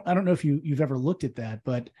 I don't know if you've ever looked at that,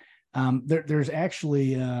 but there's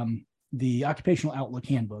actually the Occupational Outlook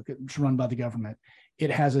Handbook. It's run by the government.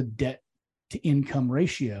 It has a debt to income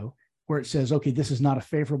ratio where it says, okay, this is not a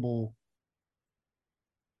favorable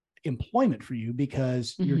employment for you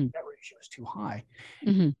because your debt ratio is too high.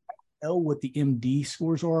 Know what the MD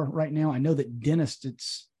scores are right now. I know that dentist,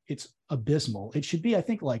 it's abysmal. It should be, I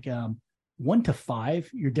think, like 1 to 5,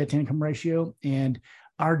 your debt to income ratio. And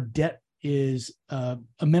our debt is a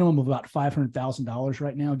minimum of about $500,000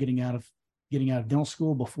 right now, getting out of dental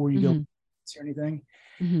school before you go or anything.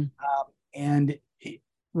 And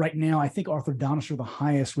right now, I think orthodontists are the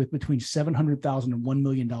highest, with between $700,000 and $1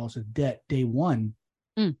 million of debt day one,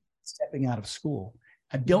 stepping out of school.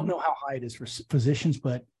 I don't know how high it is for physicians,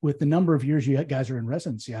 but with the number of years you guys are in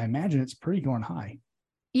residency, I imagine it's pretty darn high.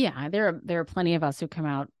 Yeah, there are plenty of us who come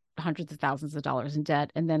out hundreds of thousands of dollars in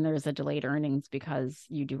debt, and then there's a delayed earnings because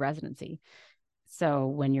you do residency. So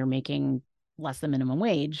when you're making less than minimum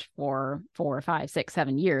wage for 4 or 5, 6,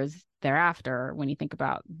 7 years thereafter, when you think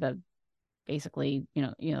about the basically,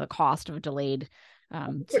 the cost of delayed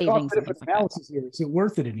savings. Analysis here. Is it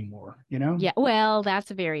worth it anymore? Yeah. Well,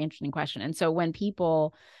 that's a very interesting question. And so when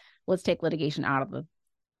people, let's take litigation out of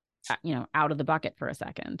the bucket for a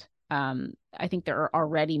second. I think there are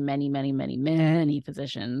already many, many, many, many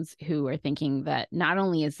physicians who are thinking that not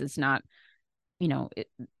only is this not,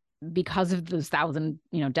 because of those 1,000,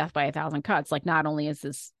 death by 1,000 cuts, like not only is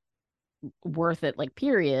this worth it, like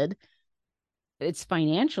period, it's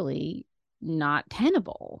financially not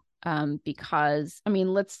tenable. Because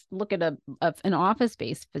let's look at an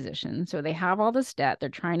office-based physician. So they have all this debt, they're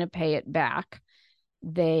trying to pay it back.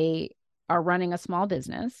 They are running a small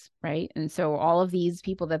business, right? And so all of these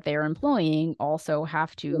people that they're employing also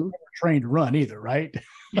have to. We're never trained to run either, right?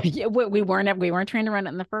 Yeah, we weren't trained to run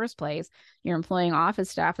it in the first place. You're employing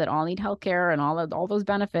office staff that all need healthcare and all those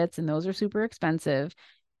benefits, and those are super expensive.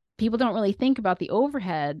 People don't really think about the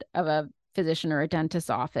overhead of a physician or a dentist's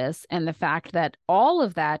office, and the fact that all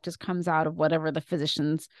of that just comes out of whatever the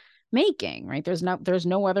physician's making, right? There's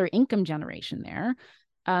no other income generation there.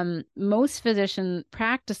 Most physician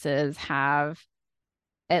practices have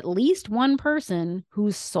at least one person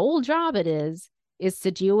whose sole job it is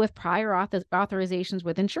to deal with prior authorizations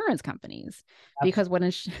with insurance companies. Absolutely.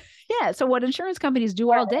 Because so what insurance companies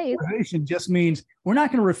do all day. Authorization just means we're not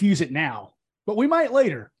going to refuse it now, but we might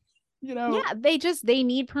later. Yeah, they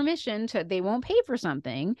need permission they won't pay for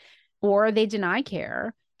something, or they deny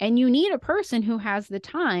care. And you need a person who has the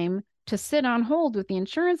time to sit on hold with the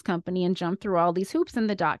insurance company and jump through all these hoops. And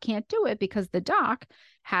the doc can't do it because the doc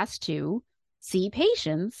has to see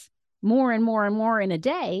patients more and more and more in a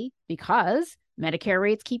day because Medicare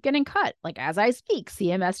rates keep getting cut. Like as I speak,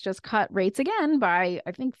 CMS just cut rates again by,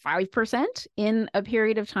 I think, 5% in a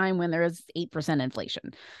period of time when there is 8%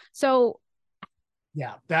 inflation. So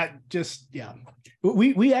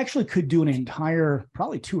we actually could do an entire,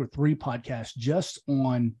 probably 2 or 3 podcasts just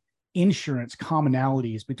on insurance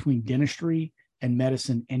commonalities between dentistry and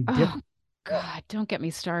medicine and different. God, don't get me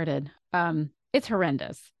started. It's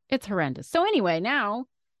horrendous. It's horrendous. So anyway, now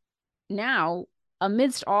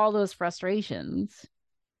amidst all those frustrations,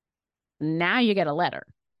 now you get a letter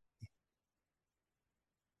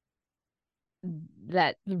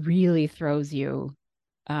that really throws you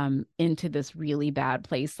into this really bad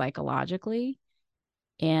place psychologically.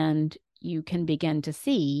 And you can begin to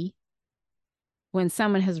see when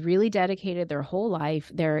someone has really dedicated their whole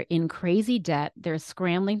life, they're in crazy debt, they're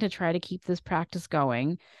scrambling to try to keep this practice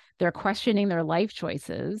going, they're questioning their life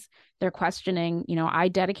choices, they're questioning, I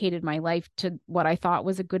dedicated my life to what I thought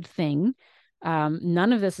was a good thing.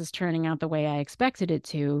 None of this is turning out the way I expected it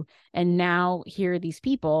to. And now here are these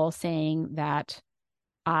people saying that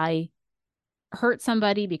I hurt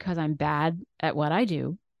somebody because I'm bad at what I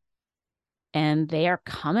do, and they are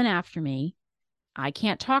coming after me. I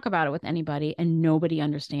can't talk about it with anybody, and nobody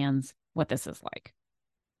understands what this is like.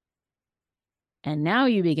 And now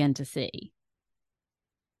you begin to see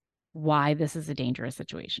why this is a dangerous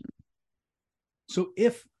situation. So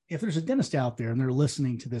if there's a dentist out there and they're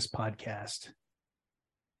listening to this podcast,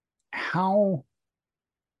 how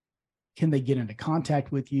can they get into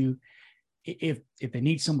contact with you? If they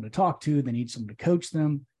need someone to talk to, they need someone to coach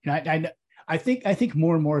them. I think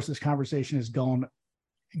more and more as this conversation has gone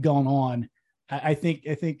on, I think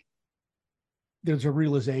there's a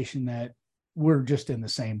realization that we're just in the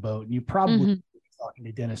same boat, and you probably talking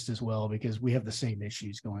to dentists as well, because we have the same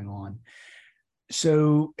issues going on.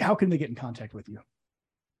 So how can they get in contact with you?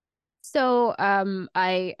 So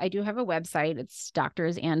I do have a website. It's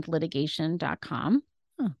doctorsandlitigation.com.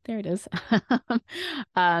 Oh, there it is.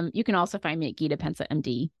 You can also find me at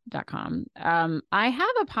gitapensamd.com. I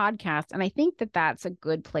have a podcast, and I think that that's a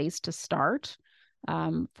good place to start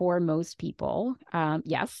for most people.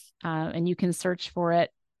 Yes. And you can search for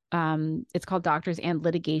it. It's called Doctors and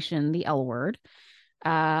Litigation, the L Word.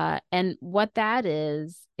 And what that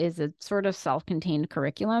is a sort of self-contained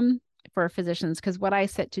curriculum for physicians, because what I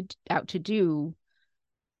set out to do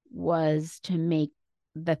was to make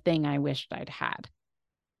the thing I wished I'd had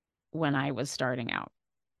when I was starting out.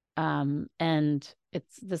 And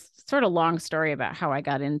it's this sort of long story about how I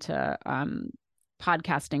got into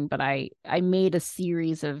podcasting, but I made a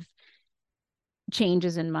series of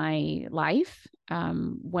changes in my life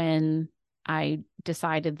when I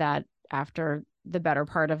decided that after the better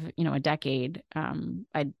part of a decade,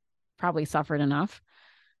 I'd probably suffered enough,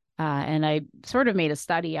 and I sort of made a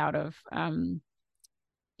study out of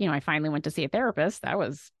I finally went to see a therapist. That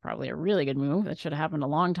was probably a really good move. That should have happened a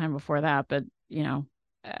long time before that, but I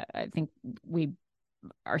think we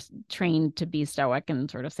are trained to be stoic and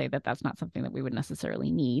sort of say that that's not something that we would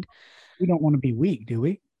necessarily need. We don't want to be weak, do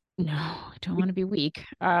we? No, I don't want to be weak.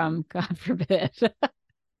 God forbid.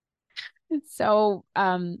 So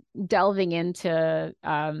delving into,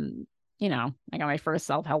 I got my first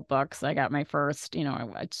self-help books. I got my first,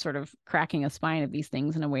 sort of cracking a spine of these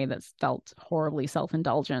things in a way that felt horribly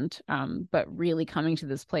self-indulgent, but really coming to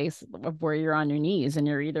this place of where you're on your knees and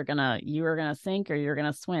you are gonna sink or you're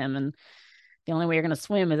gonna swim. And the only way you're gonna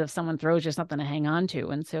swim is if someone throws you something to hang on to.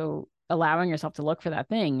 And so allowing yourself to look for that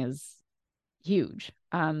thing is huge.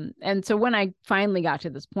 And so when I finally got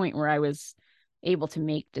to this point where I was able to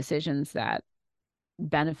make decisions that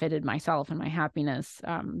benefited myself and my happiness,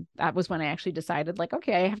 that was when I actually decided, like,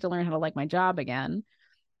 okay, I have to learn how to like my job again.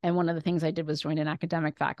 And one of the things I did was join an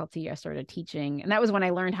academic faculty. I started teaching, and that was when I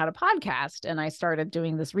learned how to podcast, and I started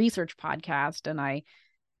doing this research podcast. And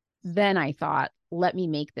then I thought, let me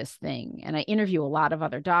make this thing. And I interview a lot of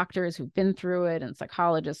other doctors who've been through it, and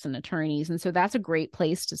psychologists and attorneys. And so that's a great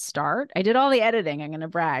place to start. I did all the editing. I'm going to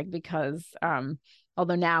brag, because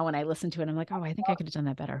although now when I listen to it, I'm like, oh, I think I could have done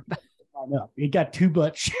that better. I know it got too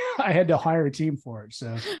much. I had to hire a team for it.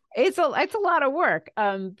 So it's a lot of work.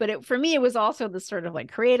 But for me, it was also this sort of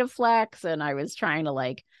like creative flex. And I was trying to,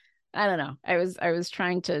 like, I don't know. I was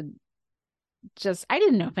trying to I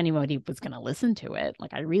didn't know if anybody was going to listen to it.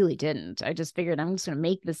 Like, I really didn't. I just figured I'm just going to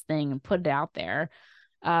make this thing and put it out there.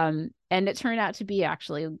 And it turned out to be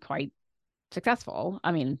actually quite successful.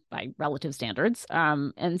 I mean, by relative standards.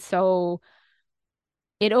 And so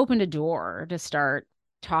it opened a door to start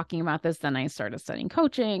talking about this. Then I started studying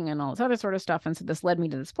coaching and all this other sort of stuff. And so this led me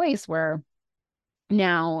to this place where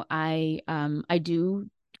now I do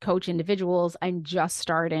coach individuals. I'm just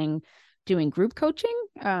starting doing group coaching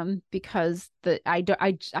because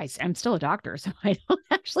I'm still a doctor, so I don't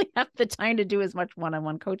actually have the time to do as much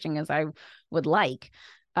one-on-one coaching as I would like.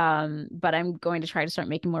 But I'm going to try to start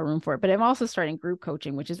making more room for it. But I'm also starting group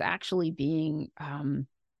coaching, which is actually being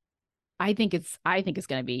I think it's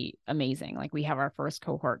going to be amazing. Like, we have our first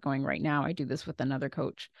cohort going right now. I do this with another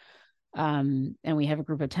coach. And we have a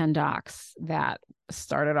group of 10 docs that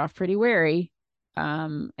started off pretty wary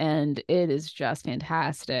And it is just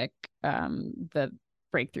fantastic, the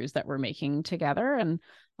breakthroughs that we're making together. And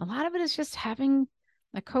a lot of it is just having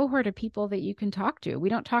a cohort of people that you can talk to. We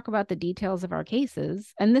don't talk about the details of our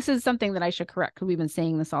cases. And this is something that I should correct, because we've been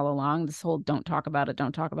saying this all along, this whole don't talk about it,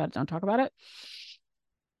 don't talk about it, don't talk about it.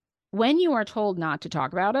 When you are told not to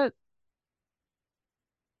talk about it,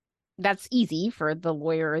 that's easy for the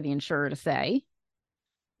lawyer or the insurer to say.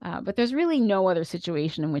 But there's really no other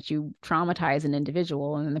situation in which you traumatize an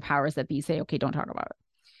individual and then the powers that be say, okay, don't talk about it.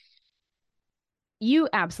 You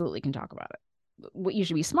absolutely can talk about it. What you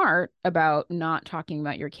should be smart about not talking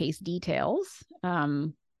about your case details. But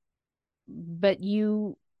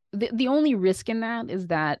the only risk in that is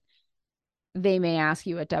that they may ask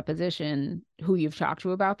you at deposition who you've talked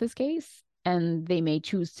to about this case, and they may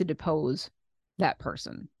choose to depose that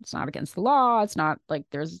person. It's not against the law. It's not like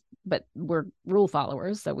but we're rule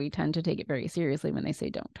followers, so we tend to take it very seriously when they say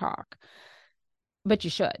don't talk. But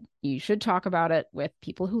you should talk about it with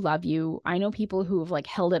people who love you. I know people who have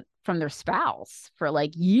held it from their spouse for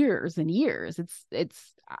years and years.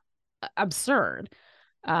 It's absurd.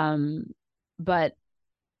 But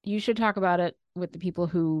you should talk about it with the people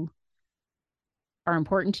who are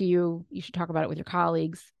important to you. You should talk about it with your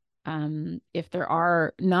colleagues. If there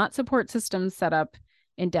are not support systems set up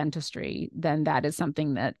in dentistry, then that is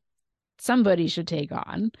something that somebody should take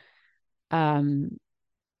on.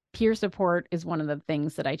 Peer support is one of the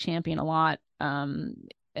things that I champion a lot.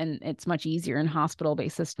 And it's much easier in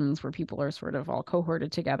hospital-based systems where people are sort of all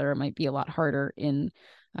cohorted together. It might be a lot harder in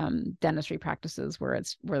dentistry practices where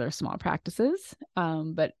they're small practices.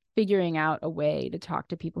 But figuring out a way to talk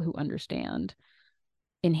to people who understand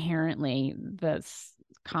inherently this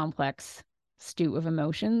complex stew of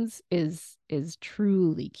emotions is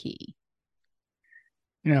truly key.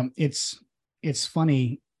 It's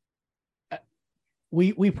funny.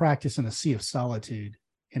 We practice in a sea of solitude,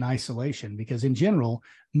 in isolation, because in general,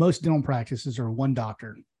 most dental practices are one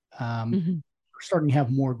doctor. We're starting to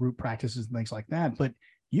have more group practices and things like that. But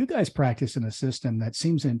you guys practice in a system that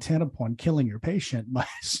seems intent upon killing your patient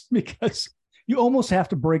because you almost have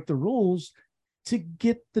to break the rules to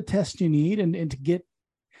get the test you need and to get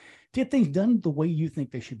things done the way you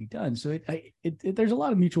think they should be done. So there's a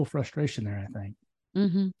lot of mutual frustration there, I think.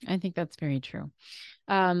 I think that's very true.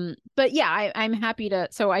 But yeah, I'm happy to.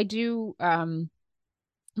 So I do,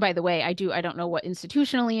 by the way, I don't know what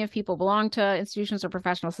institutionally, if people belong to institutions or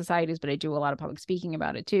professional societies, but I do a lot of public speaking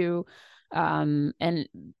about it too. And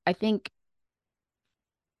I think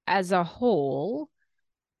as a whole,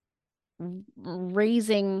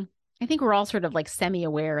 I think we're all sort of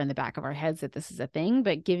semi-aware in the back of our heads that this is a thing,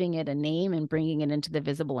 but giving it a name and bringing it into the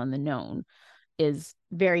visible and the known is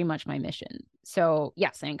very much my mission. So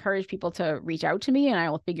yes, I encourage people to reach out to me, and I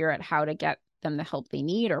will figure out how to get them the help they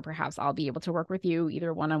need, or perhaps I'll be able to work with you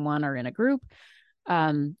either one-on-one or in a group.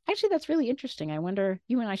 Actually, that's really interesting. I wonder,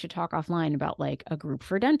 you and I should talk offline about a group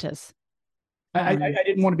for dentists. I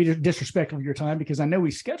didn't want to be disrespectful of your time, because I know we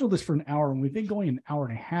scheduled this for an hour and we've been going an hour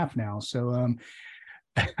and a half now. So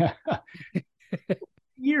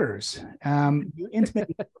years, you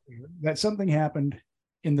intimated that something happened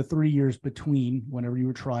in the 3 years between whenever you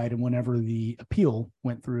were tried and whenever the appeal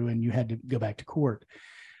went through and you had to go back to court.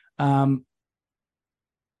 Can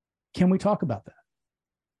we talk about that?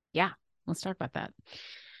 Yeah, let's talk about that.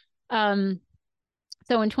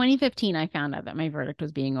 So in 2015, I found out that my verdict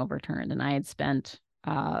was being overturned, and I had spent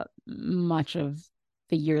much of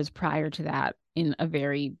the years prior to that in a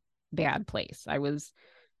very bad place. I was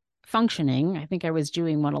functioning. I think I was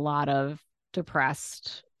doing what a lot of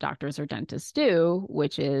depressed doctors or dentists do,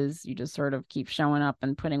 which is you just sort of keep showing up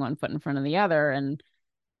and putting one foot in front of the other, and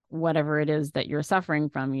whatever it is that you're suffering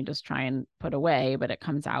from, you just try and put away, but it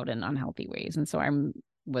comes out in unhealthy ways. And so I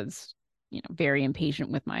was, very impatient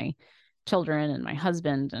with my children and my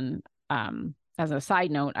husband. And as a side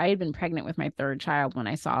note, I had been pregnant with my third child when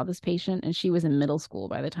I saw this patient, and she was in middle school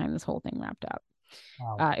by the time this whole thing wrapped up.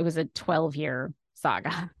 Wow. It was a 12-year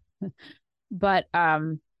saga. But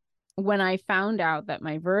when I found out that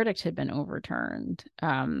my verdict had been overturned,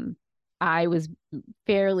 I was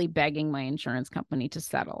fairly begging my insurance company to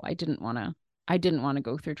settle. I didn't want to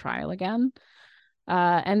go through trial again.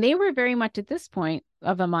 And they were very much at this point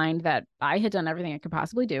of a mind that I had done everything I could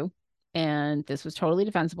possibly do, and this was totally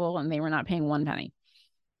defensible, and they were not paying one penny.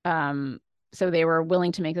 So they were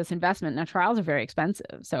willing to make this investment. Now, trials are very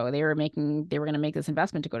expensive. So they were going to make this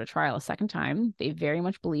investment to go to trial a second time. They very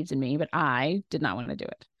much believed in me, but I did not want to do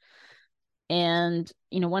it. And,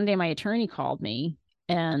 one day my attorney called me,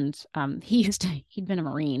 and he'd been a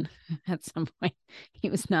Marine at some point. He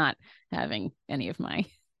was not having any of my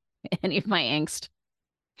angst.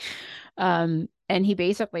 And And he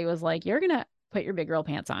basically was like, you're going to put your big girl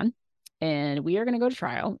pants on and we are going to go to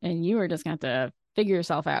trial and you are just going to have to figure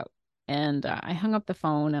yourself out. And I hung up the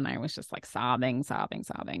phone and I was just like sobbing.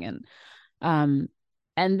 Um,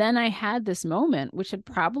 and then I had this moment, which had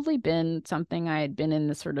probably been something I had been in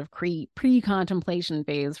the sort of pre-contemplation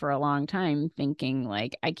phase for a long time, thinking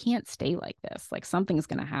like, I can't stay like this. Like something's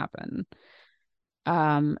going to happen.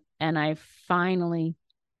 And I finally,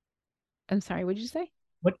 I'm sorry, what'd you say?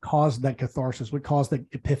 What caused that catharsis? What caused the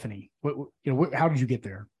epiphany? How did you get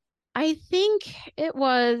there? I think I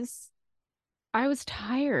was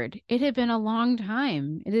tired. It had been a long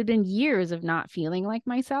time. It had been years of not feeling like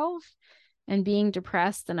myself and being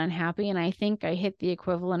depressed and unhappy. And I think I hit the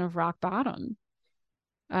equivalent of rock bottom.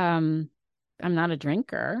 I'm not a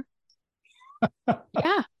drinker.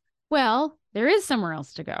 Yeah. Well, there is somewhere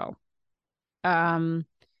else to go. And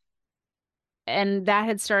that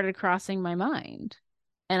had started crossing my mind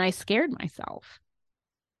and I scared myself.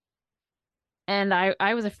 And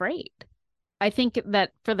I was afraid. I think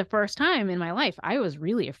that for the first time in my life, I was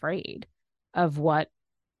really afraid of what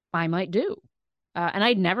I might do. And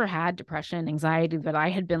I'd never had depression, anxiety, but I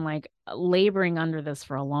had been like laboring under this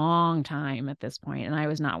for a long time at this point, and I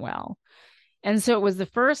was not well. And so it was the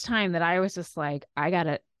first time that I was just like, I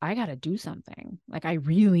gotta do something. Like I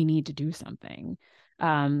really need to do something.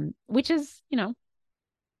 Which is,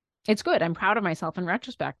 it's good. I'm proud of myself in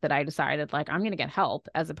retrospect that I decided like I'm going to get help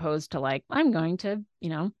as opposed to like I'm going to,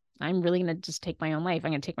 I'm really going to just take my own life.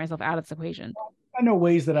 I'm going to take myself out of this equation. I know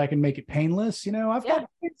ways that I can make it painless. I've got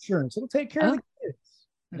insurance. It'll take care of the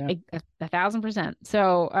kids. 1,000%.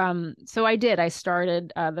 So I did. I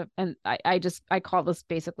started I call this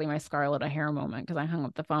basically my Scarlet O'Hara moment because I hung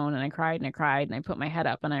up the phone and I cried and I put my head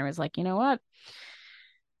up and I was like, you know what?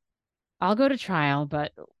 I'll go to trial,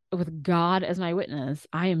 but with God as my witness,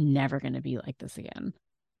 I am never going to be like this again.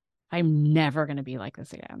 I'm never going to be like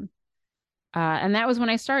this again. And that was when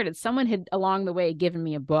I started. Someone had along the way given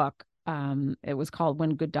me a book. It was called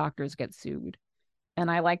When Good Doctors Get Sued.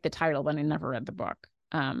 And I liked the title, but I never read the book.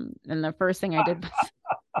 And the first thing I did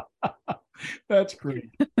was... That's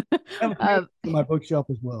great. My bookshelf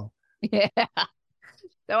as well. Yeah.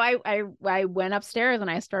 So I went upstairs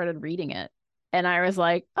and I started reading it. And I was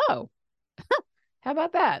like, oh, how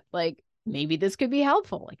about that? Like, maybe this could be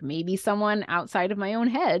helpful. Like maybe someone outside of my own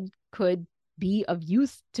head could be of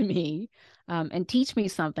use to me and teach me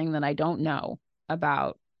something that I don't know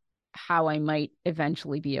about how I might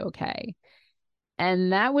eventually be okay.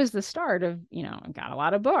 And that was the start of, I got a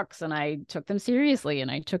lot of books and I took them seriously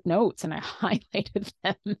and I took notes and I highlighted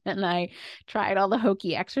them and I tried all the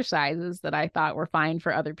hokey exercises that I thought were fine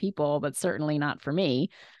for other people, but certainly not for me.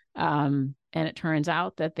 And it turns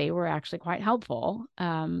out that they were actually quite helpful.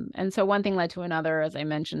 And so one thing led to another. As I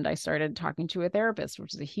mentioned, I started talking to a therapist,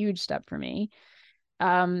 which is a huge step for me.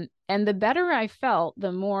 And the better I felt,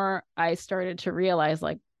 the more I started to realize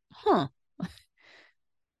like,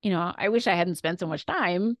 I wish I hadn't spent so much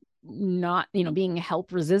time not, being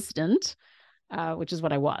help resistant, which is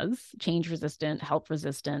what I was, change resistant, help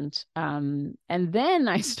resistant. And then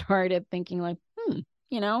I started thinking like,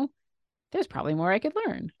 there's probably more I could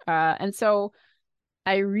learn. And so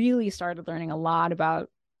I really started learning a lot about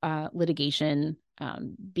litigation,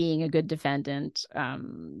 being a good defendant.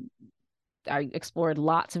 I explored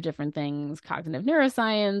lots of different things, cognitive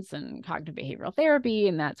neuroscience and cognitive behavioral therapy.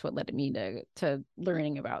 And that's what led me to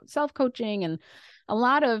learning about self-coaching and a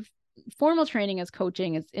lot of formal training as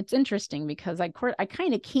coaching. It's interesting because I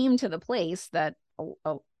kind of came to the place that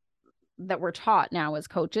we're taught now as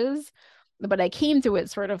coaches, but I came to it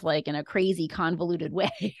sort of like in a crazy convoluted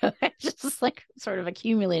way, just like sort of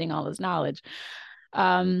accumulating all this knowledge.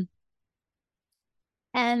 And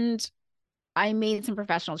I made some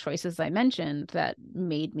professional choices I mentioned that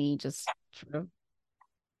made me just sort of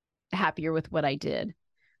happier with what I did.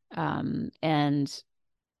 And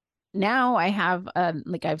now I have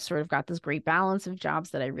I've sort of got this great balance of jobs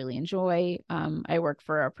that I really enjoy. I work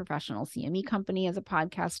for a professional CME company as a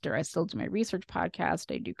podcaster. I still do my research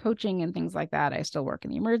podcast. I do coaching and things like that. I still work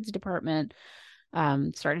in the emergency department.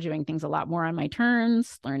 Started doing things a lot more on my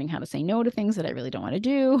terms, learning how to say no to things that I really don't want to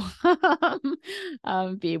do,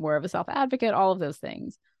 being more of a self-advocate, all of those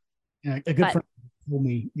things. Yeah, a good friend told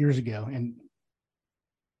me years ago, and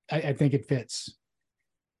I think it fits.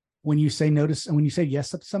 When you say when you say yes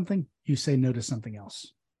to something, you say no to something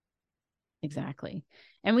else. Exactly.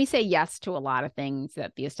 And we say yes to a lot of things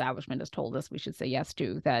that the establishment has told us we should say yes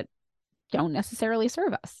to that don't necessarily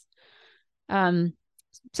serve us.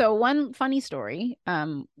 So one funny story,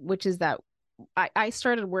 which is that I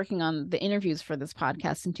started working on the interviews for this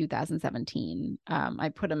podcast in 2017. I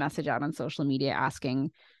put a message out on social media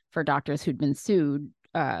asking for doctors who'd been sued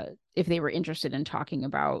if they were interested in talking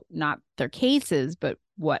about not their cases, but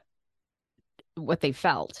what they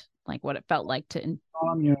felt, like what it felt like to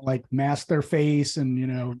like mask their face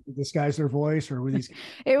and disguise their voice, or were these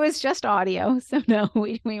it was just audio, so no,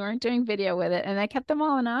 we weren't doing video with it. And I kept them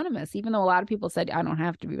all anonymous, even though a lot of people said I don't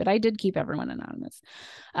have to be, but I did keep everyone anonymous.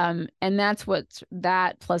 And that's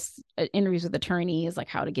that plus interviews with attorneys, like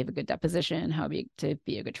how to give a good deposition, how to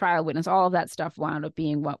be a good trial witness, all of that stuff wound up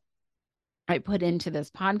being what I put into this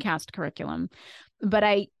podcast curriculum. But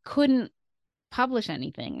I couldn't publish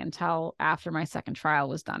anything until after my second trial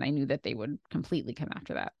was done. I knew that they would completely come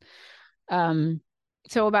after that.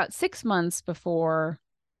 So about 6 months before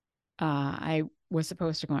I was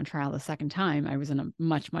supposed to go on trial the second time, I was in a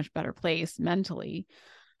much, much better place mentally.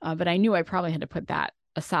 But I knew I probably had to put that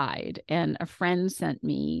aside. And a friend sent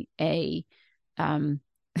me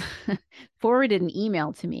forwarded an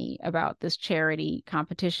email to me about this charity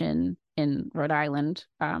competition in Rhode Island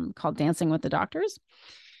called Dancing with the Doctors.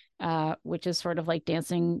 Which is sort of like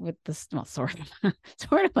Dancing with the sort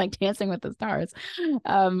of like Dancing with the Stars,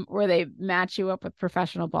 where they match you up with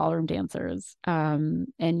professional ballroom dancers,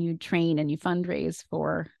 and you train and you fundraise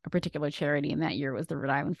for a particular charity. And that year was the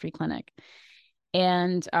Rhode Island Free Clinic.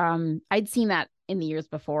 And I'd seen that in the years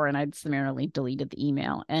before, and I'd summarily deleted the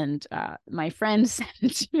email. And my friend sent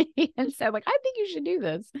it to me and said, like, I think you should do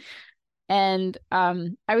this. And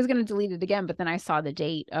I was going to delete it again, but then I saw the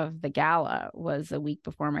date of the gala was a week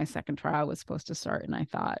before my second trial was supposed to start. And I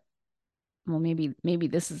thought, well, maybe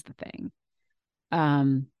this is the thing.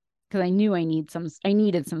 Because I knew I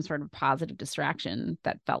needed some sort of positive distraction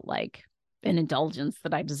that felt like an indulgence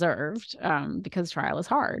that I deserved, because trial is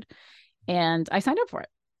hard. And I signed up for it.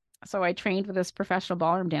 So I trained with this professional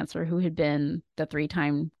ballroom dancer who had been the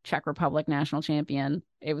 3-time Czech Republic national champion.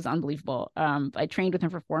 It was unbelievable. I trained with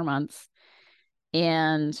him for 4 months.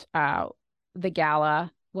 And the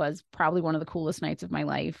gala was probably one of the coolest nights of my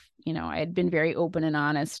life. I had been very open and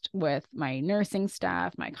honest with my nursing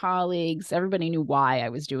staff, my colleagues. Everybody knew why I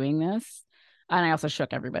was doing this. And I also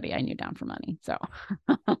shook everybody I knew down for money. So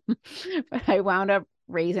but I wound up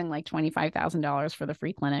raising like $25,000 for the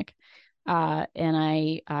free clinic. And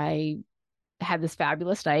I had this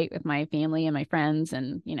fabulous night with my family and my friends,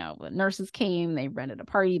 and nurses came, they rented a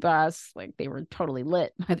party bus, like they were totally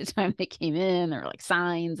lit by the time they came in. There were like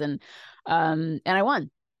signs, and I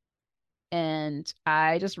won. And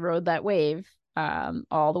I just rode that wave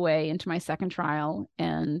all the way into my second trial.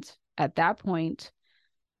 And at that point,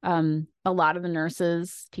 a lot of the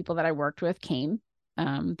nurses, people that I worked with, came.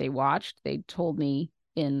 They watched, they told me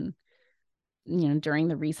during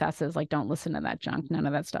the recesses, like, don't listen to that junk, none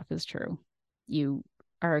of that stuff is true. You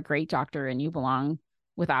are a great doctor and you belong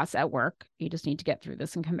with us at work. You just need to get through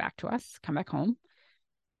this and come back to us, come back home,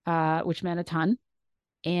 which meant a ton.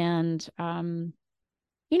 And,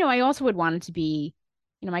 I also would want it to be,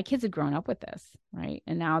 my kids had grown up with this, right?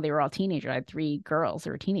 And now they were all teenagers. I had 3 girls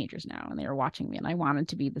who are teenagers now, and they were watching me. And I wanted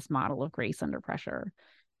to be this model of grace under pressure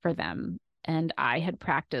for them. And I had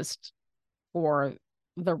practiced for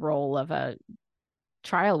the role of a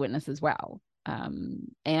trial witness as well.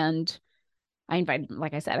 And I've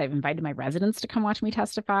invited my residents to come watch me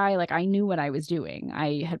testify. Like, I knew what I was doing.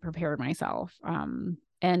 I had prepared myself. And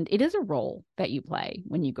it is a role that you play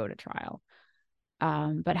when you go to trial.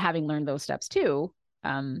 But having learned those steps too,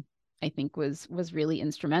 I think was really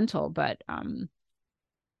instrumental. But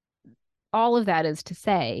all of that is to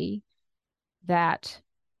say that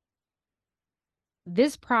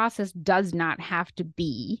this process does not have to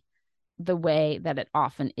be the way that it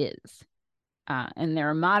often is. And there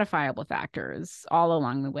are modifiable factors all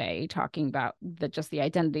along the way, talking about just the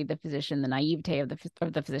identity of the physician, the naivete of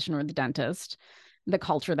the physician or the dentist, the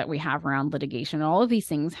culture that we have around litigation. All of these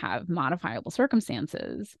things have modifiable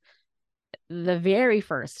circumstances. The very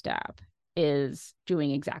first step is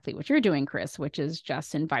doing exactly what you're doing, Chris, which is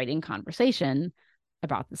just inviting conversation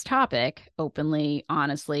about this topic openly,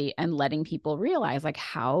 honestly, and letting people realize like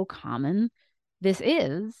how common this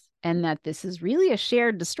is, and that this is really a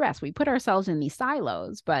shared distress. We put ourselves in these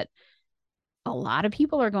silos, but a lot of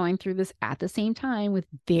people are going through this at the same time with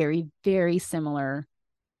very, very similar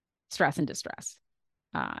stress and distress.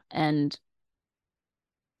 And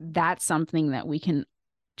that's something that we can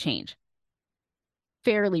change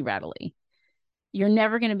fairly readily. You're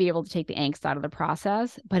never going to be able to take the angst out of the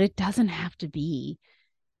process, but it doesn't have to be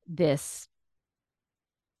this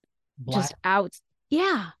just out.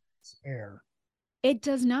 Yeah. Despair. It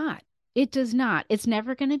does not. It does not. It's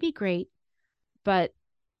never going to be great, but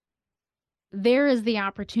there is the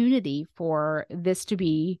opportunity for this to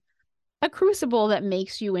be a crucible that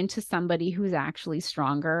makes you into somebody who's actually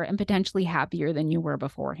stronger and potentially happier than you were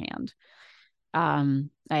beforehand. I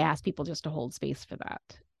ask people just to hold space for that.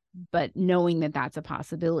 But knowing that that's a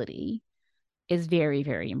possibility is very,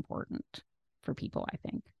 very important for people, I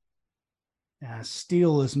think.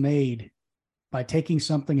 Steel is made by taking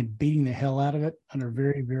something and beating the hell out of it under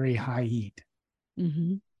very, very high heat.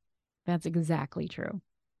 Mm-hmm. That's exactly true.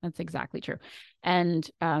 That's exactly true. And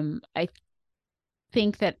I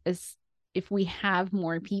think that if we have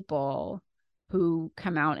more people who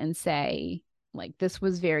come out and say, like, this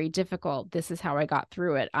was very difficult, this is how I got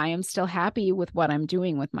through it, I am still happy with what I'm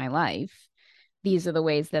doing with my life, these are the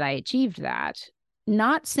ways that I achieved that.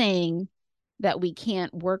 Not saying that we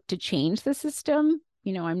can't work to change the system.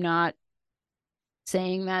 I'm not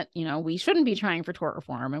saying that, we shouldn't be trying for tort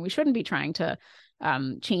reform, and we shouldn't be trying to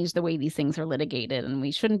change the way these things are litigated, and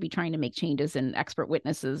we shouldn't be trying to make changes in expert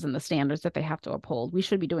witnesses and the standards that they have to uphold. We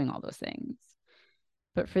should be doing all those things.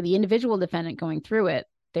 But for the individual defendant going through it,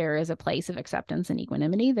 there is a place of acceptance and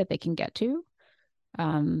equanimity that they can get to,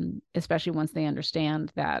 especially once they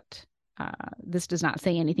understand that this does not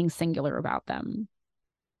say anything singular about them.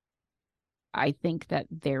 I think that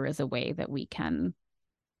there is a way that we can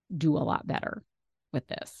do a lot better with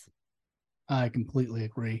this. I completely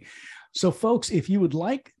agree. So, folks, if you would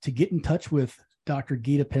like to get in touch with Dr.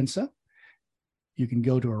 Geeta Pinsa, you can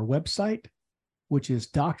go to our website, which is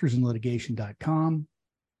doctorsinlitigation.com.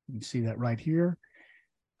 You can see that right here.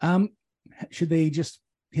 Should they just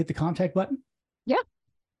hit the contact button? Yeah,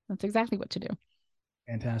 that's exactly what to do.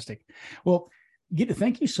 Fantastic. Well, Geeta,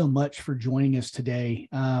 thank you so much for joining us today.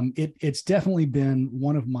 It's definitely been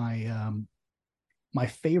one of my my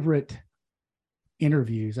favorite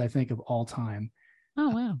interviews, I think, of all time. Oh,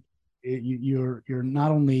 wow. You're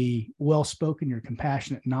not only well-spoken, you're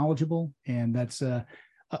compassionate, knowledgeable, and that's a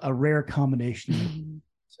rare combination.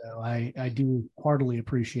 So I do heartily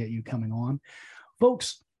appreciate you coming on.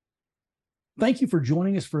 Folks, thank you for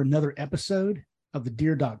joining us for another episode of the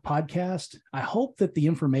Dear Doc podcast. I hope that the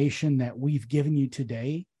information that we've given you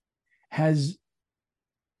today has,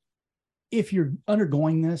 if you're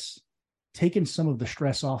undergoing this, taken some of the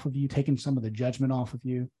stress off of you, taken some of the judgment off of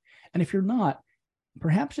you. And if you're not,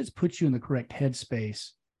 perhaps it's put you in the correct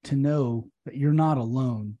headspace to know that you're not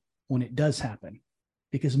alone when it does happen,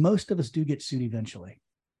 because most of us do get sued eventually.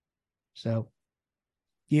 So,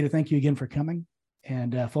 Geeta, thank you again for coming.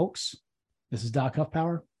 And folks, this is Doc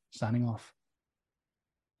Huffpower signing off.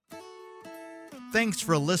 Thanks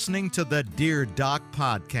for listening to the Dear Doc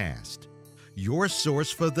podcast, your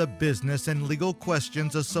source for the business and legal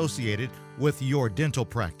questions associated with your dental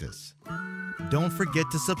practice. Don't forget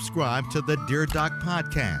to subscribe to the Dear Doc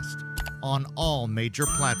podcast on all major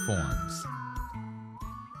platforms.